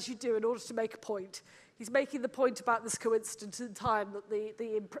simplified it as you do in order to make a point. He's making the point about this coincidence in time that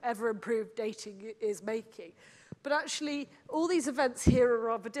the ever-improved dating is making. But actually, all these events here are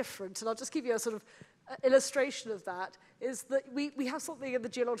rather different. And I'll just give you a sort of illustration of that, is that we have something in the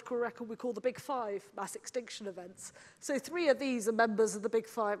geological record we call the Big Five mass extinction events. So 3 of these are members of the Big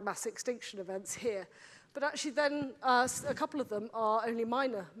Five mass extinction events here. But actually then a couple of them are only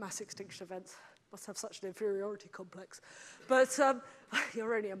minor mass extinction events. Must have such an inferiority complex. But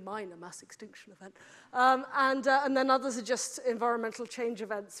you're only a minor mass extinction event. And then others are just environmental change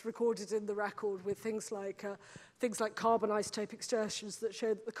events recorded in the record with things like carbon isotope excursions that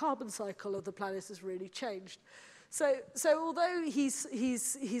show that the carbon cycle of the planet has really changed. So although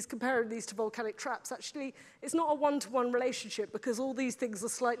he's comparing these to volcanic traps, actually it's not a one-to-one relationship because all these things are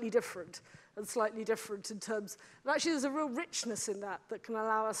slightly different in terms. And actually there's a real richness in that can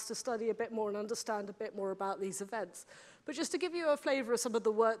allow us to study a bit more and understand a bit more about these events. But just to give you a flavor of some of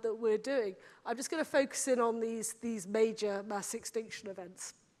the work that we're doing, I'm just going to focus in on these major mass extinction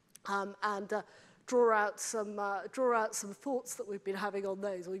events and draw out some thoughts that we've been having on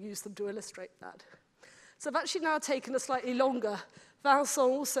those, or use them to illustrate that. So I've actually now taken a slightly longer. Vincent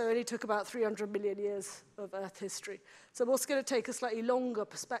also only took about 300 million years of Earth history. So I'm also going to take a slightly longer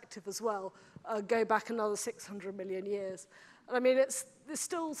perspective as well, go back another 600 million years. And I mean, it's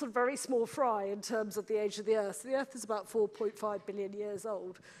still sort of very small fry in terms of the age of the Earth. The Earth is about 4.5 billion years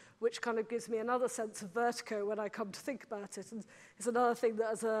old, which kind of gives me another sense of vertigo when I come to think about it. And it's another thing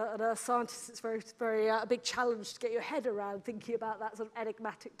that as an Earth scientist, it's very a big challenge to get your head around thinking about that sort of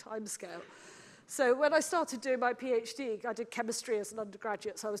enigmatic timescale. So when I started doing my PhD, I did chemistry as an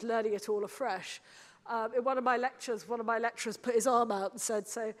undergraduate, so I was learning it all afresh. In one of my lecturers put his arm out and said,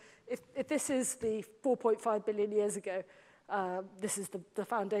 so if this is the 4.5 billion years ago, this is the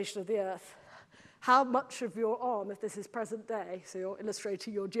foundation of the Earth, how much of your arm, if this is present day, so you're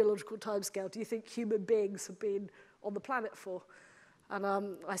illustrating your geological timescale, do you think human beings have been on the planet for? And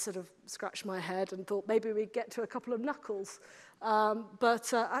I sort of scratched my head and thought maybe we'd get to a couple of knuckles.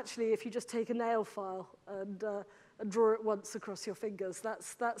 But actually, if you just take a nail file and draw it once across your fingers,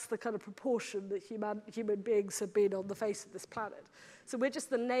 that's the kind of proportion that human beings have been on the face of this planet. So we're just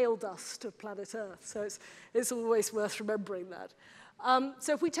the nail dust of planet Earth. So it's always worth remembering that.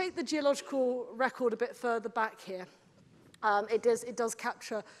 So if we take the geological record a bit further back here, it does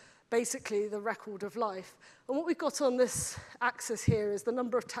capture basically the record of life. And what we've got on this axis here is the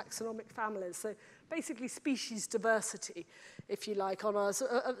number of taxonomic families. So basically species diversity, if you like, on a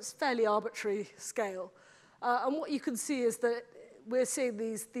fairly arbitrary scale. And what you can see is that we're seeing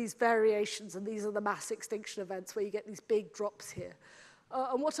these variations, and these are the mass extinction events where you get these big drops here.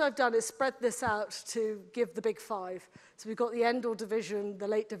 And what I've done is spread this out to give the Big Five. So we've got the Endor Division, the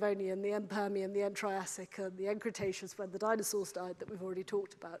Late Devonian, the End Permian, the End Triassic, and the End Cretaceous when the dinosaurs died that we've already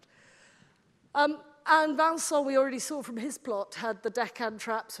talked about. And Vincent, we already saw from his plot, had the Deccan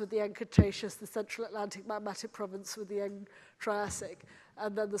traps with the End Cretaceous, the Central Atlantic Magmatic Province with the End Triassic,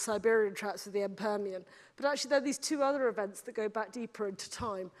 and then the Siberian traps with the End Permian. But actually, there are these 2 other events that go back deeper into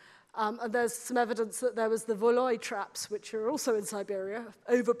time. And there's some evidence that there was the Voloi traps, which are also in Siberia,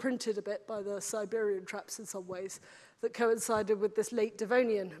 overprinted a bit by the Siberian traps in some ways, that coincided with this late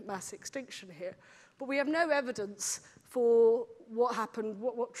Devonian mass extinction here. but we have no evidence for what happened,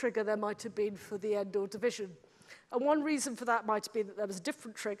 what trigger there might have been for the end or division. And one reason for that might have been that there was a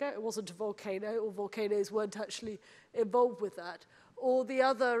different trigger. It wasn't a volcano, or volcanoes weren't actually involved with that. Or the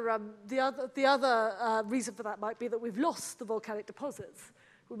other reason for that might be that we've lost the volcanic deposits.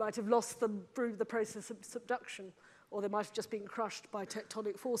 We might have lost them through the process of subduction, or they might have just been crushed by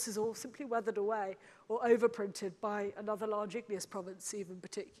tectonic forces, or simply weathered away, or overprinted by another large igneous province, even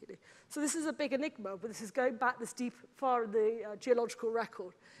particularly. So this is a big enigma, but this is going back this deep, far in the geological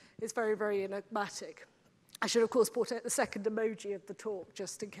record. It's very, very enigmatic. I should, of course, put out the second emoji of the talk,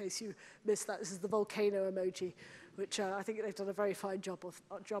 just in case you missed that. This is the volcano emoji, which I think they've done a very fine job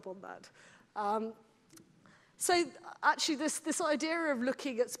on that. So actually, this idea of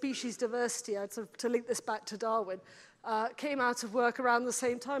looking at species diversity, to link this back to Darwin, came out of work around the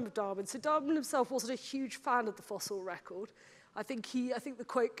same time of Darwin. So Darwin himself wasn't a huge fan of the fossil record. I think the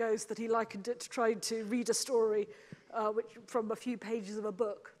quote goes that he likened it to trying to read a story from a few pages of a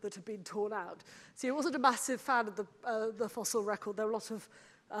book that had been torn out. So he wasn't a massive fan of the fossil record. There were a lot of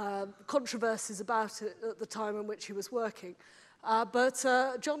controversies about it at the time in which he was working. But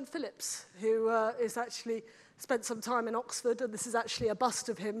John Phillips, who is actually spent some time in Oxford, and this is actually a bust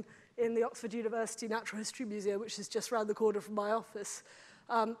of him in the Oxford University Natural History Museum, which is just around the corner from my office,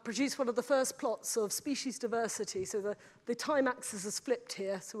 produced one of the first plots of species diversity. So the time axis is flipped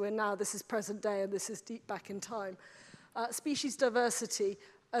here, so this is present day, and this is deep back in time. Species diversity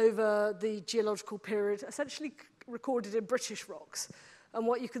over the geological period, essentially recorded in British rocks. And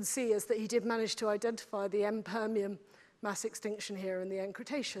what you can see is that he did manage to identify the M-Permian mass extinction here and the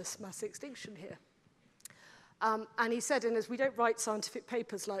N-Cretaceous mass extinction here. And he said in his, we don't write scientific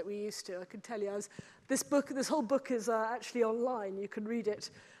papers like we used to, I can tell you. This whole book is actually online. You can read it.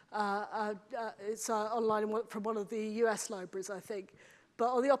 It's online from one of the US libraries, I think.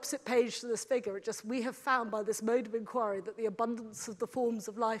 But on the opposite page to this figure, we have found by this mode of inquiry that the abundance of the forms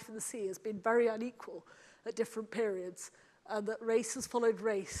of life in the sea has been very unequal at different periods, and that race has followed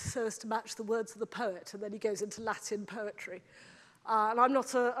race so as to match the words of the poet, and then he goes into Latin poetry. And I'm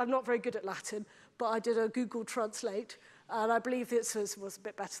not very good at Latin, but I did a Google Translate, and I believe this was a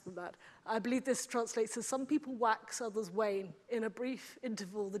bit better than that. I believe this translates as some people wax, others wane. In a brief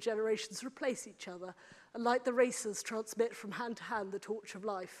interval, the generations replace each other, and like the racers transmit from hand to hand the torch of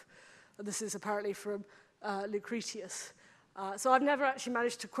life. And this is apparently from Lucretius. So I've never actually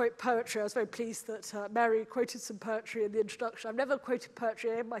managed to quote poetry. I was very pleased that Mary quoted some poetry in the introduction. I've never quoted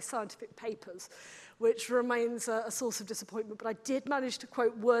poetry in my scientific papers, which remains a source of disappointment, but I did manage to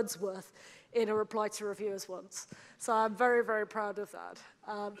quote Wordsworth in a reply to reviewers once. So I'm very, very proud of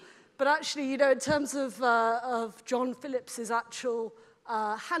that. But actually, in terms of John Phillips's actual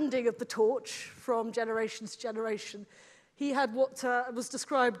handing of the torch from generation to generation, he had what was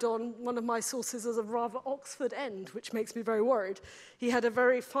described on one of my sources as a rather Oxford end, which makes me very worried. He had a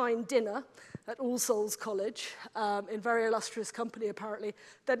very fine dinner at All Souls College, in very illustrious company apparently,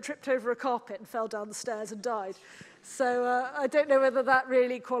 then tripped over a carpet and fell down the stairs and died. So I don't know whether that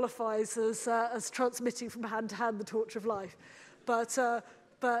really qualifies as transmitting from hand to hand the torch of life. But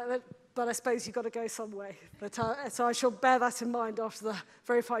I suppose you've got to go some way. So I shall bear that in mind after the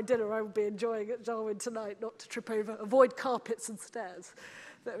very fine dinner I will be enjoying at Darwin tonight, not to trip over, avoid carpets and stairs.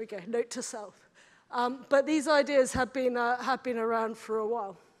 There we go, note to self. But these ideas have been around for a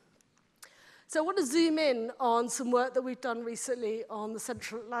while. So I want to zoom in on some work that we've done recently on the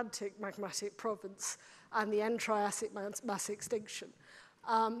Central Atlantic magmatic province and the end-Triassic mass extinction,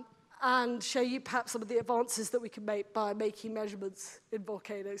 and show you perhaps some of the advances that we can make by making measurements in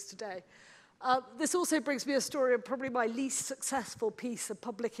volcanoes today. This also brings me a story of probably my least successful piece of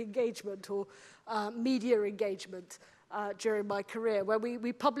public engagement or media engagement during my career, where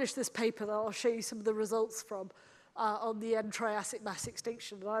we published this paper that I'll show you some of the results from on the end-Triassic mass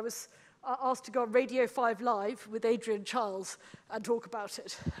extinction. And I was asked to go on Radio 5 Live with Adrian Charles and talk about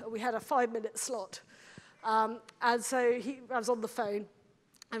it. We had a 5-minute slot. And so I was on the phone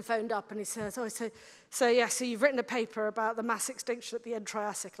and phoned up, and he says, so you've written a paper about the mass extinction at the end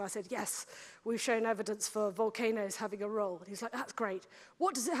Triassic. And I said, yes, we've shown evidence for volcanoes having a role. And he's like, that's great.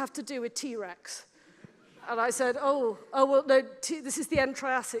 What does it have to do with T-Rex? And I said, well, no, this is the end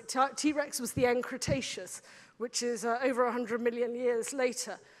Triassic. T-Rex was the end Cretaceous, which is over 100 million years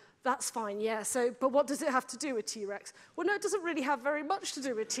later. That's fine, yeah. But what does it have to do with T-Rex? Well, no, it doesn't really have very much to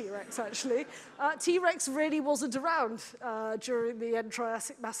do with T-Rex, actually. T-Rex really wasn't around during the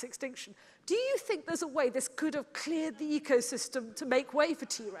end-Triassic mass extinction. Do you think there's a way this could have cleared the ecosystem to make way for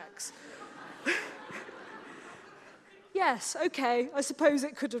T-Rex? Yes, okay, I suppose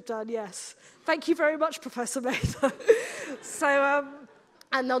it could have done, yes. Thank you very much, Professor Mather.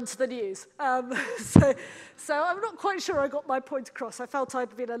 and none to the news. So I'm not quite sure I got my point across. I felt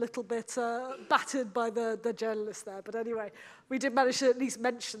I'd been a little bit battered by the journalist there. But anyway, we did manage to at least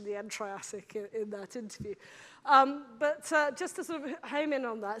mention the end Triassic in that interview. But just to sort of home in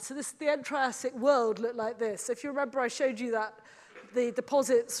on that, so the end Triassic world looked like this. If you remember, I showed you that the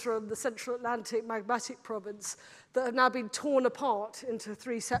deposits from the Central Atlantic magmatic province that have now been torn apart into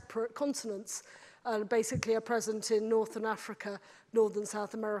 3 separate continents and basically are present in Northern Africa, Northern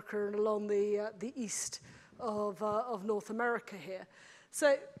South America, and along the east of North America here.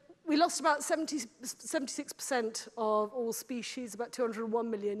 So we lost about 76% of all species about 201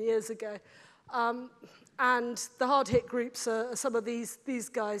 million years ago. And the hard-hit groups are some of these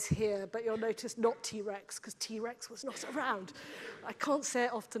guys here, but you'll notice not T-Rex, because T-Rex was not around. I can't say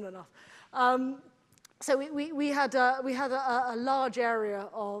it often enough. So we had a large area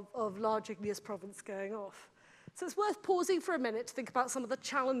of large igneous province going off. So it's worth pausing for a minute to think about some of the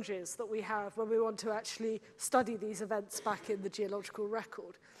challenges that we have when we want to actually study these events back in the geological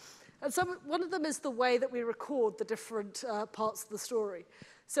record. And one of them is the way that we record the different parts of the story.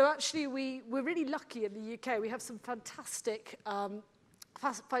 So actually, we're really lucky in the UK. We have some fantastic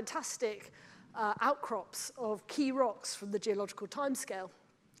outcrops of key rocks from the geological timescale.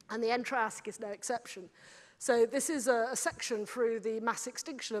 And the end Triassic is no exception. So this is a section through the mass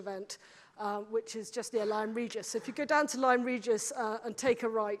extinction event, which is just near Lyme Regis. So if you go down to Lyme Regis and take a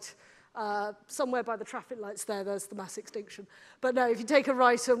right, somewhere by the traffic lights there's the mass extinction. But no, if you take a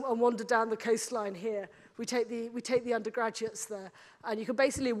right and wander down the coastline here, we take the undergraduates there, and you can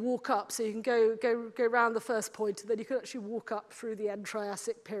basically walk up. So you can go around the first point, and then you can actually walk up through the end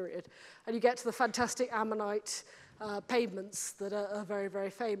Triassic period, and you get to the fantastic ammonite pavements that are very,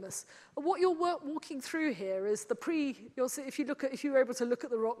 very famous. And what you're walking through here is you'll see, if you were able to look at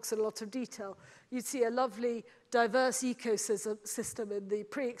the rocks in a lot of detail, you'd see a lovely diverse ecosystem in the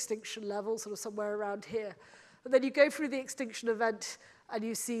pre-extinction level, sort of somewhere around here. And then you go through the extinction event, and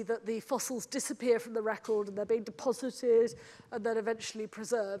you see that the fossils disappear from the record, and they're being deposited and then eventually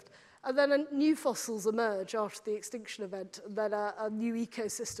preserved. And then new fossils emerge after the extinction event, and then a new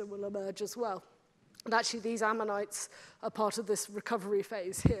ecosystem will emerge as well. And actually, these ammonites are part of this recovery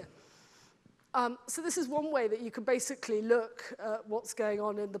phase here. So this is one way that you can basically look at what's going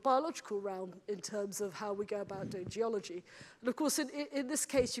on in the biological realm in terms of how we go about doing geology. And of course, in this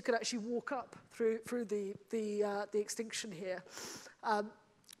case, you can actually walk up through the extinction here.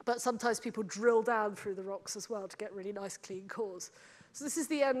 But sometimes people drill down through the rocks as well to get really nice, clean cores. So this is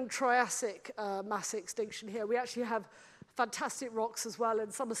the end Triassic mass extinction here. We actually have fantastic rocks as well in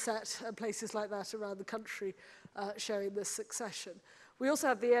Somerset and places like that around the country showing this succession. We also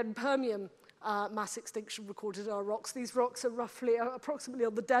have the end Permian mass extinction recorded in our rocks. These rocks are approximately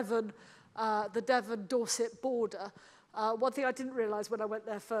on the Devon-Dorset border. One thing I didn't realize when I went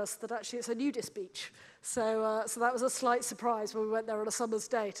there first, that actually it's a nudist beach. So that was a slight surprise when we went there on a summer's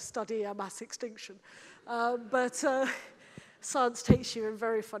day to study mass extinction. But science takes you in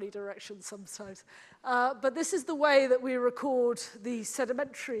very funny directions sometimes. But this is the way that we record the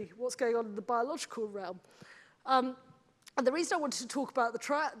sedimentary, what's going on in the biological realm. And the reason I wanted to talk about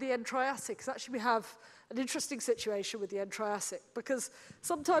the end Triassic is actually we have an interesting situation with the end Triassic, because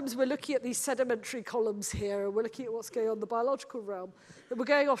sometimes we're looking at these sedimentary columns here, and we're looking at what's going on in the biological realm, and we're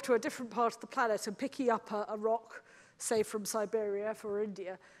going off to a different part of the planet and picking up a rock, say from Siberia or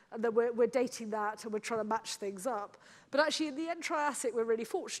India, and then we're dating that and we're trying to match things up. But actually in the end Triassic we're really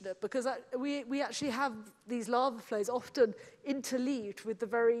fortunate, because we actually have these lava flows often interleaved with the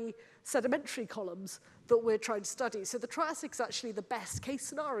very sedimentary columns that we're trying to study. So the Triassic is actually the best case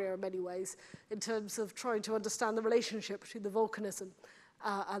scenario in many ways in terms of trying to understand the relationship between the volcanism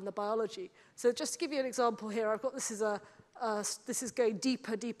and the biology. So just to give you an example here, I've got this is going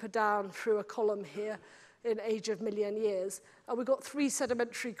deeper down through a column here in age of million years. And we've got 3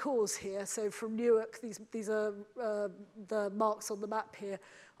 sedimentary cores here. So from Newark, these are the marks on the map here,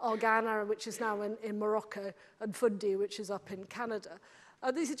 Argana, which is now in Morocco, and Fundy, which is up in Canada.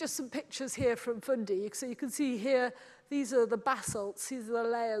 These are just some pictures here from Fundy. So you can see here, these are the basalts. These are the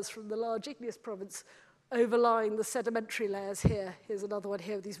layers from the large igneous province overlying the sedimentary layers here. Here's another one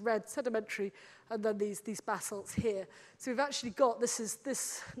here with these red sedimentary, and then these basalts here. So we've actually got,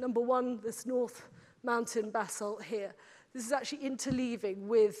 this number 1, this North Mountain basalt here. This is actually interleaving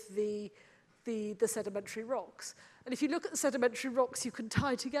with the sedimentary rocks. And if you look at the sedimentary rocks, you can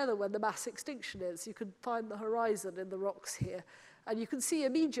tie together when the mass extinction is. You can find the horizon in the rocks here. And you can see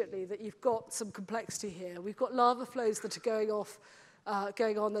immediately that you've got some complexity here. We've got lava flows that are going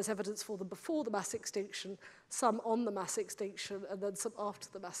on. There's evidence for them before the mass extinction, some on the mass extinction, and then some after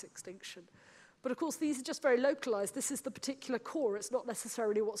the mass extinction. But of course, these are just very localized. This is the particular core. It's not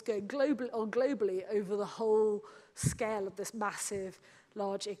necessarily what's going globally over the whole scale of this massive,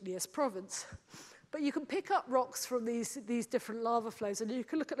 large igneous province. But you can pick up rocks from these different lava flows, and you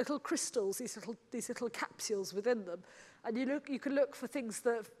can look at little crystals, these little capsules within them. And you can look for things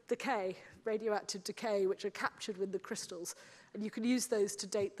that decay, radioactive decay, which are captured with the crystals. And you can use those to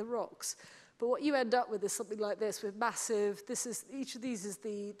date the rocks. But what you end up with is something like this, with massive, each of these is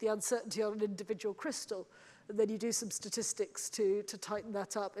the uncertainty on an individual crystal. And then you do some statistics to tighten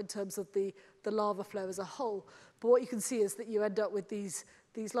that up in terms of the lava flow as a whole. But what you can see is that you end up with this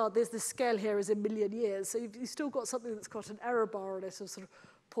scale here is in million years. So you've still got something that's got an error bar on it of sort of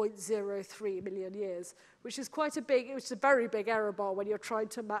 0.03 million years, which is a very big error bar when you're trying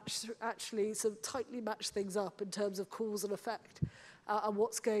to actually sort of tightly match things up in terms of cause and effect. And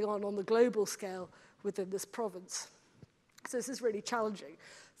what's going on the global scale within this province. So this is really challenging.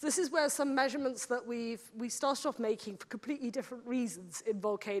 So this is where some measurements that we started off making for completely different reasons in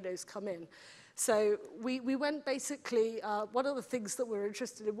volcanoes come in. So we went basically, one of the things that we're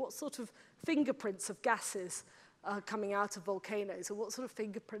interested in, what sort of fingerprints of gases are coming out of volcanoes, and what sort of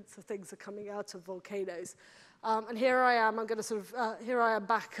fingerprints of things are coming out of volcanoes. And here I am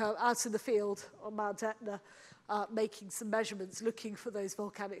back out in the field on Mount Etna, making some measurements, looking for those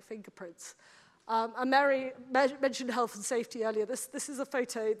volcanic fingerprints. And Mary mentioned health and safety earlier. This is a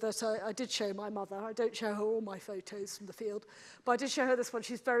photo that I did show my mother. I don't show her all my photos from the field, but I did show her this one.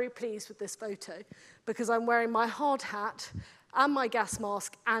 She's very pleased with this photo because I'm wearing my hard hat and my gas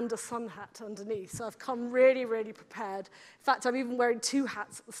mask and a sun hat underneath. So I've come really, really prepared. In fact, I'm even wearing two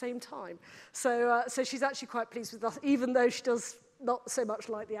hats at the same time. So she's actually quite pleased with us, even though she does not so much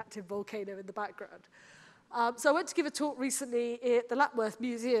like the active volcano in the background. So I went to give a talk recently at the Lapworth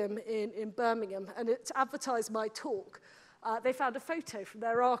Museum in Birmingham, and to advertise my talk, they found a photo from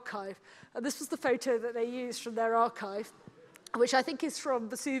their archive. And this was the photo that they used from their archive, which I think is from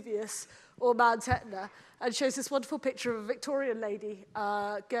Vesuvius or Mount Etna, and shows this wonderful picture of a Victorian lady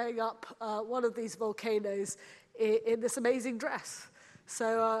going up one of these volcanoes in this amazing dress.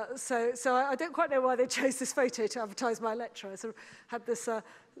 So I don't quite know why they chose this photo to advertise my lecture. I sort of had this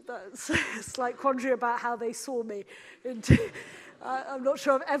slight quandary about how they saw me. I'm not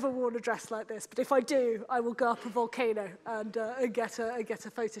sure I've ever worn a dress like this, but if I do, I will go up a volcano and get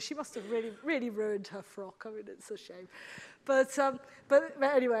a photo. She must have really, really ruined her frock. I mean, it's a shame. But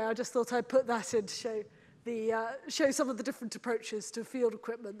anyway, I just thought I'd put that in to show some of the different approaches to field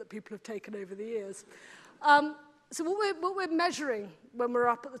equipment that people have taken over the years. So what we're measuring when we're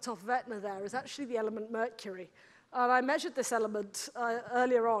up at the top of Etna there is actually the element mercury. And I measured this element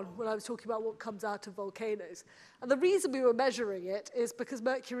earlier on when I was talking about what comes out of volcanoes. And the reason we were measuring it is because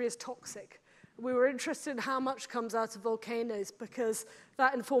mercury is toxic. We were interested in how much comes out of volcanoes because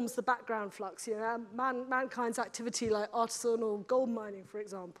that informs the background flux. You know, mankind's activity like artisanal gold mining, for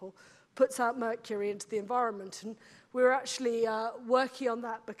example, puts out mercury into the environment. And we were actually working on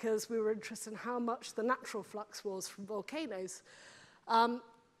that because we were interested in how much the natural flux was from volcanoes.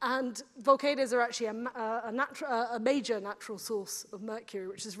 And volcanoes are actually a major natural source of mercury,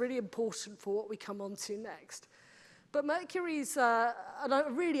 which is really important for what we come on to next. But mercury is a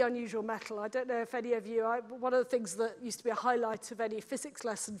really unusual metal. I don't know if any of you, one of the things that used to be a highlight of any physics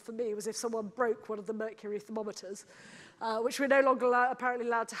lesson for me was if someone broke one of the mercury thermometers, which we're no longer apparently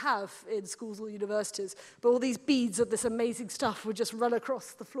allowed to have in schools or universities. But all these beads of this amazing stuff would just run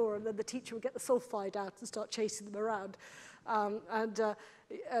across the floor, and then the teacher would get the sulfide out and start chasing them around. And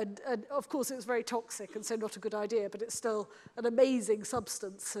of course, it was very toxic, and so not a good idea, but it's still an amazing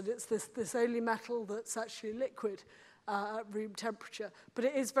substance, and it's this only metal that's actually liquid at room temperature. But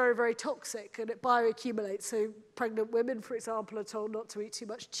it is very, very toxic, and it bioaccumulates. So pregnant women, for example, are told not to eat too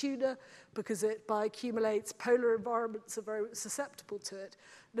much tuna because it bioaccumulates. Polar environments are very susceptible to it.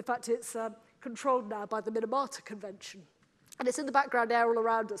 And in fact, it's controlled now by the Minamata Convention. And it's in the background air all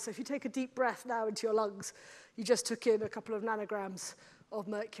around us. So if you take a deep breath now into your lungs, you just took in a couple of nanograms of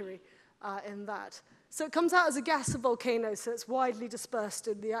mercury in that. So it comes out as a gas of volcanoes, so it's widely dispersed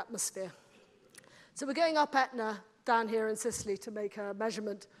in the atmosphere. So we're going up Etna down here in Sicily to make a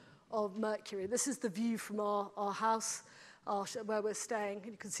measurement of mercury. This is the view from our house where we're staying.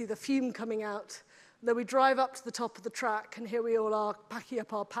 You can see the fume coming out. And then we drive up to the top of the track, and here we all are packing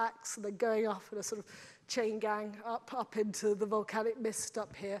up our packs and then going off in a sort of chain gang up into the volcanic mist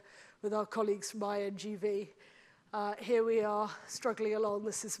up here with our colleagues from INGV. Here we are struggling along.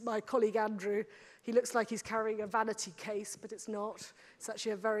 This is my colleague Andrew. He looks like he's carrying a vanity case, but it's not. It's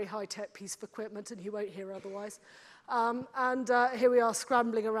actually a very high-tech piece of equipment, and he won't hear otherwise. Here we are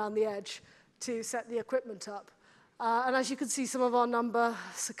scrambling around the edge to set the equipment up. And as you can see, some of our number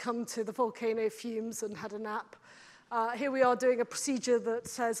succumbed to the volcano fumes and had a nap. Here we are doing a procedure that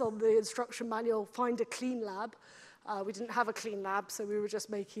says on the instruction manual, find a clean lab. We didn't have a clean lab, so we were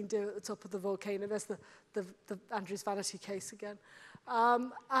just making do at the top of the volcano. There's the Andrew's vanity case again.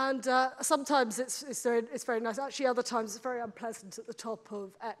 Sometimes it's very nice. Actually, other times it's very unpleasant at the top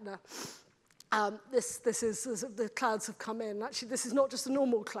of Etna. This is the clouds have come in. Actually, this is not just a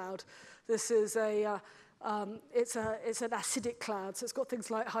normal cloud. This is it's an acidic cloud, so it's got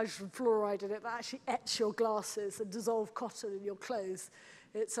things like hydrogen fluoride in it that actually etch your glasses and dissolve cotton in your clothes.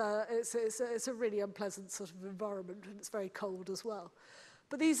 It's a really unpleasant sort of environment, and it's very cold as well.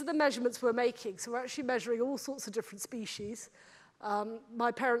 But these are the measurements we're making. So we're actually measuring all sorts of different species.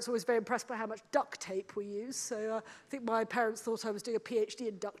 My parents were always very impressed by how much duct tape we use. So I think my parents thought I was doing a PhD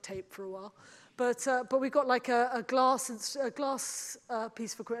in duct tape for a while. But we've got like a glass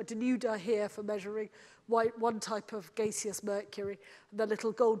piece of equipment, a denuder here for measuring one type of gaseous mercury, and then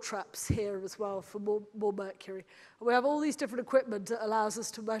little gold traps here as well for more mercury. And we have all these different equipment that allows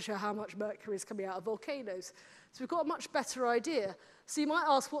us to measure how much mercury is coming out of volcanoes. So we've got a much better idea. So you might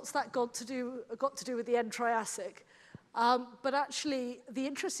ask, what's that got to do with the end Triassic? But actually, the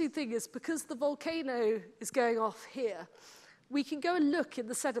interesting thing is because the volcano is going off here, we can go and look in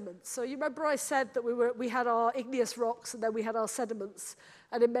the sediments. So you remember I said that we had our igneous rocks and then we had our sediments.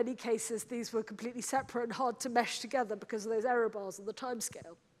 And in many cases, these were completely separate and hard to mesh together because of those error bars on the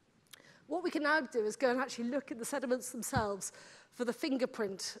timescale. What we can now do is go and actually look at the sediments themselves for the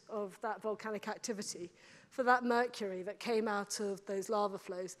fingerprint of that volcanic activity, for that mercury that came out of those lava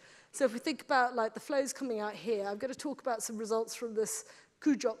flows. So if we think about like the flows coming out here, I'm going to talk about some results from this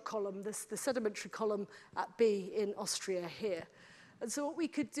Kujok column, the sedimentary column at B in Austria here. And so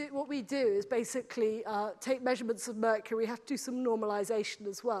what we do is basically take measurements of mercury. We have to do some normalization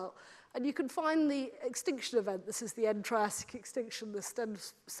as well. And you can find the extinction event. This is the end Triassic extinction this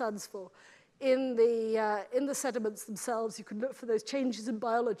stands for. In the sediments themselves, you can look for those changes in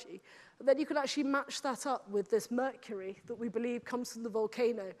biology. And then you can actually match that up with this mercury that we believe comes from the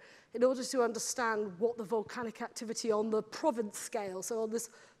volcano in order to understand what the volcanic activity on the province scale, so on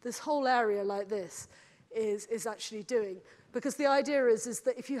this whole area like this, is actually doing. Because the idea is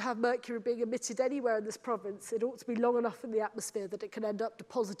that if you have mercury being emitted anywhere in this province, it ought to be long enough in the atmosphere that it can end up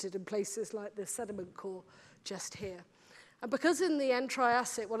deposited in places like this sediment core just here. And because in the end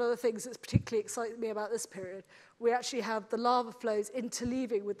Triassic, one of the things that's particularly excited me about this period, we actually have the lava flows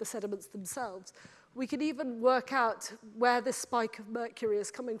interleaving with the sediments themselves. We can even work out where this spike of mercury is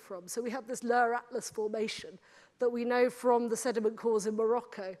coming from. So we have this Lower Atlas formation that we know from the sediment cores in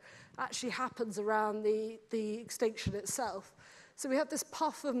Morocco actually happens around the extinction itself. So we have this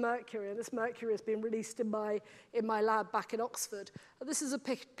puff of mercury, and this mercury has been released in my lab back in Oxford. And this is a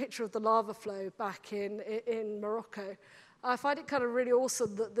picture of the lava flow back in Morocco. I find it kind of really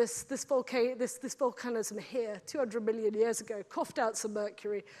awesome that this volcanism here, 200 million years ago, coughed out some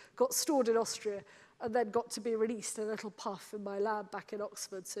mercury, got stored in Austria, and then got to be released in a little puff in my lab back in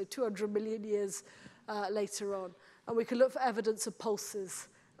Oxford, so 200 million years later on. And we can look for evidence of pulses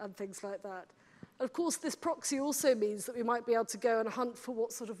and things like that. And of course, this proxy also means that we might be able to go and hunt for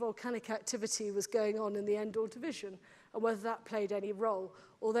what sort of volcanic activity was going on in the Endor division and whether that played any role,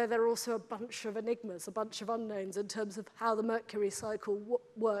 although there are also a bunch of enigmas, a bunch of unknowns in terms of how the mercury cycle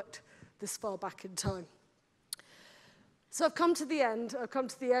worked this far back in time. So I've come to the end. I've come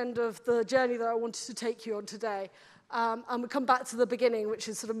to the end of the journey that I wanted to take you on today. And we come back to the beginning, which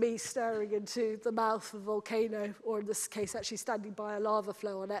is sort of me staring into the mouth of a volcano, or in this case, actually standing by a lava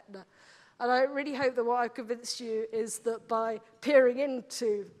flow on Etna. And I really hope that what I've convinced you is that by peering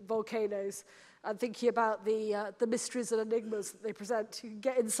into volcanoes and thinking about the mysteries and enigmas that they present, you can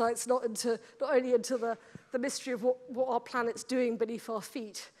get insights not only into the mystery of what our planet's doing beneath our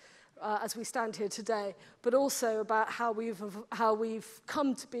feet as we stand here today, but also about how we've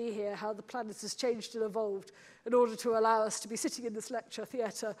come to be here, how the planet has changed and evolved in order to allow us to be sitting in this lecture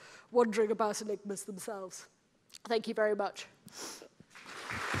theatre wondering about enigmas themselves. Thank you very much.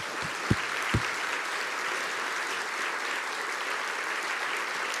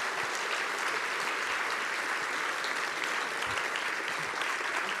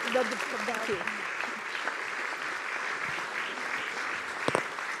 Thank you.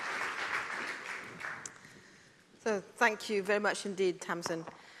 So thank you very much indeed, Tamsin.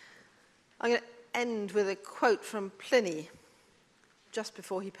 I'm going to end with a quote from Pliny just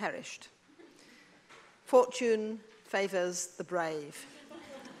before he perished. Fortune favours the brave.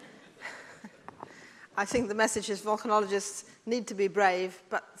 I think the message is volcanologists need to be brave,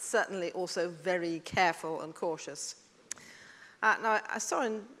 but certainly also very careful and cautious. Now, I saw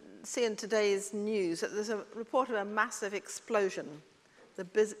in see in today's news that there's a report of a massive explosion, the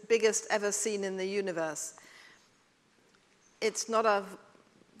biggest ever seen in the universe. It's not a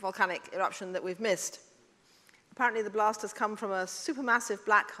volcanic eruption that we've missed. Apparently the blast has come from a supermassive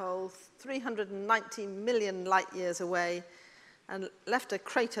black hole 390 million light years away and left a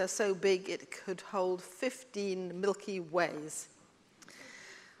crater so big it could hold 15 Milky Ways.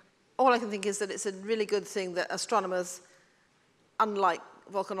 All I can think is that it's a really good thing that astronomers, unlike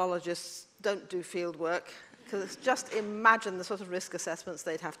volcanologists, don't do field work, because just imagine the sort of risk assessments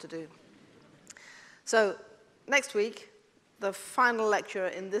they'd have to do. So next week, the final lecturer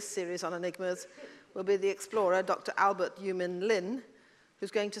in this series on Enigmas will be the explorer, Dr. Albert Yumin Lin,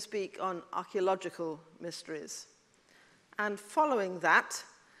 who's going to speak on archaeological mysteries. And following that,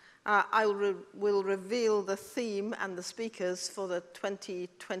 I will reveal the theme and the speakers for the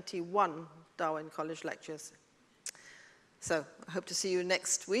 2021 Darwin College lectures. So I hope to see you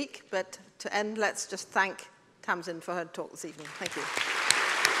next week, but to end, let's just thank Tamsin for her talk this evening. Thank you.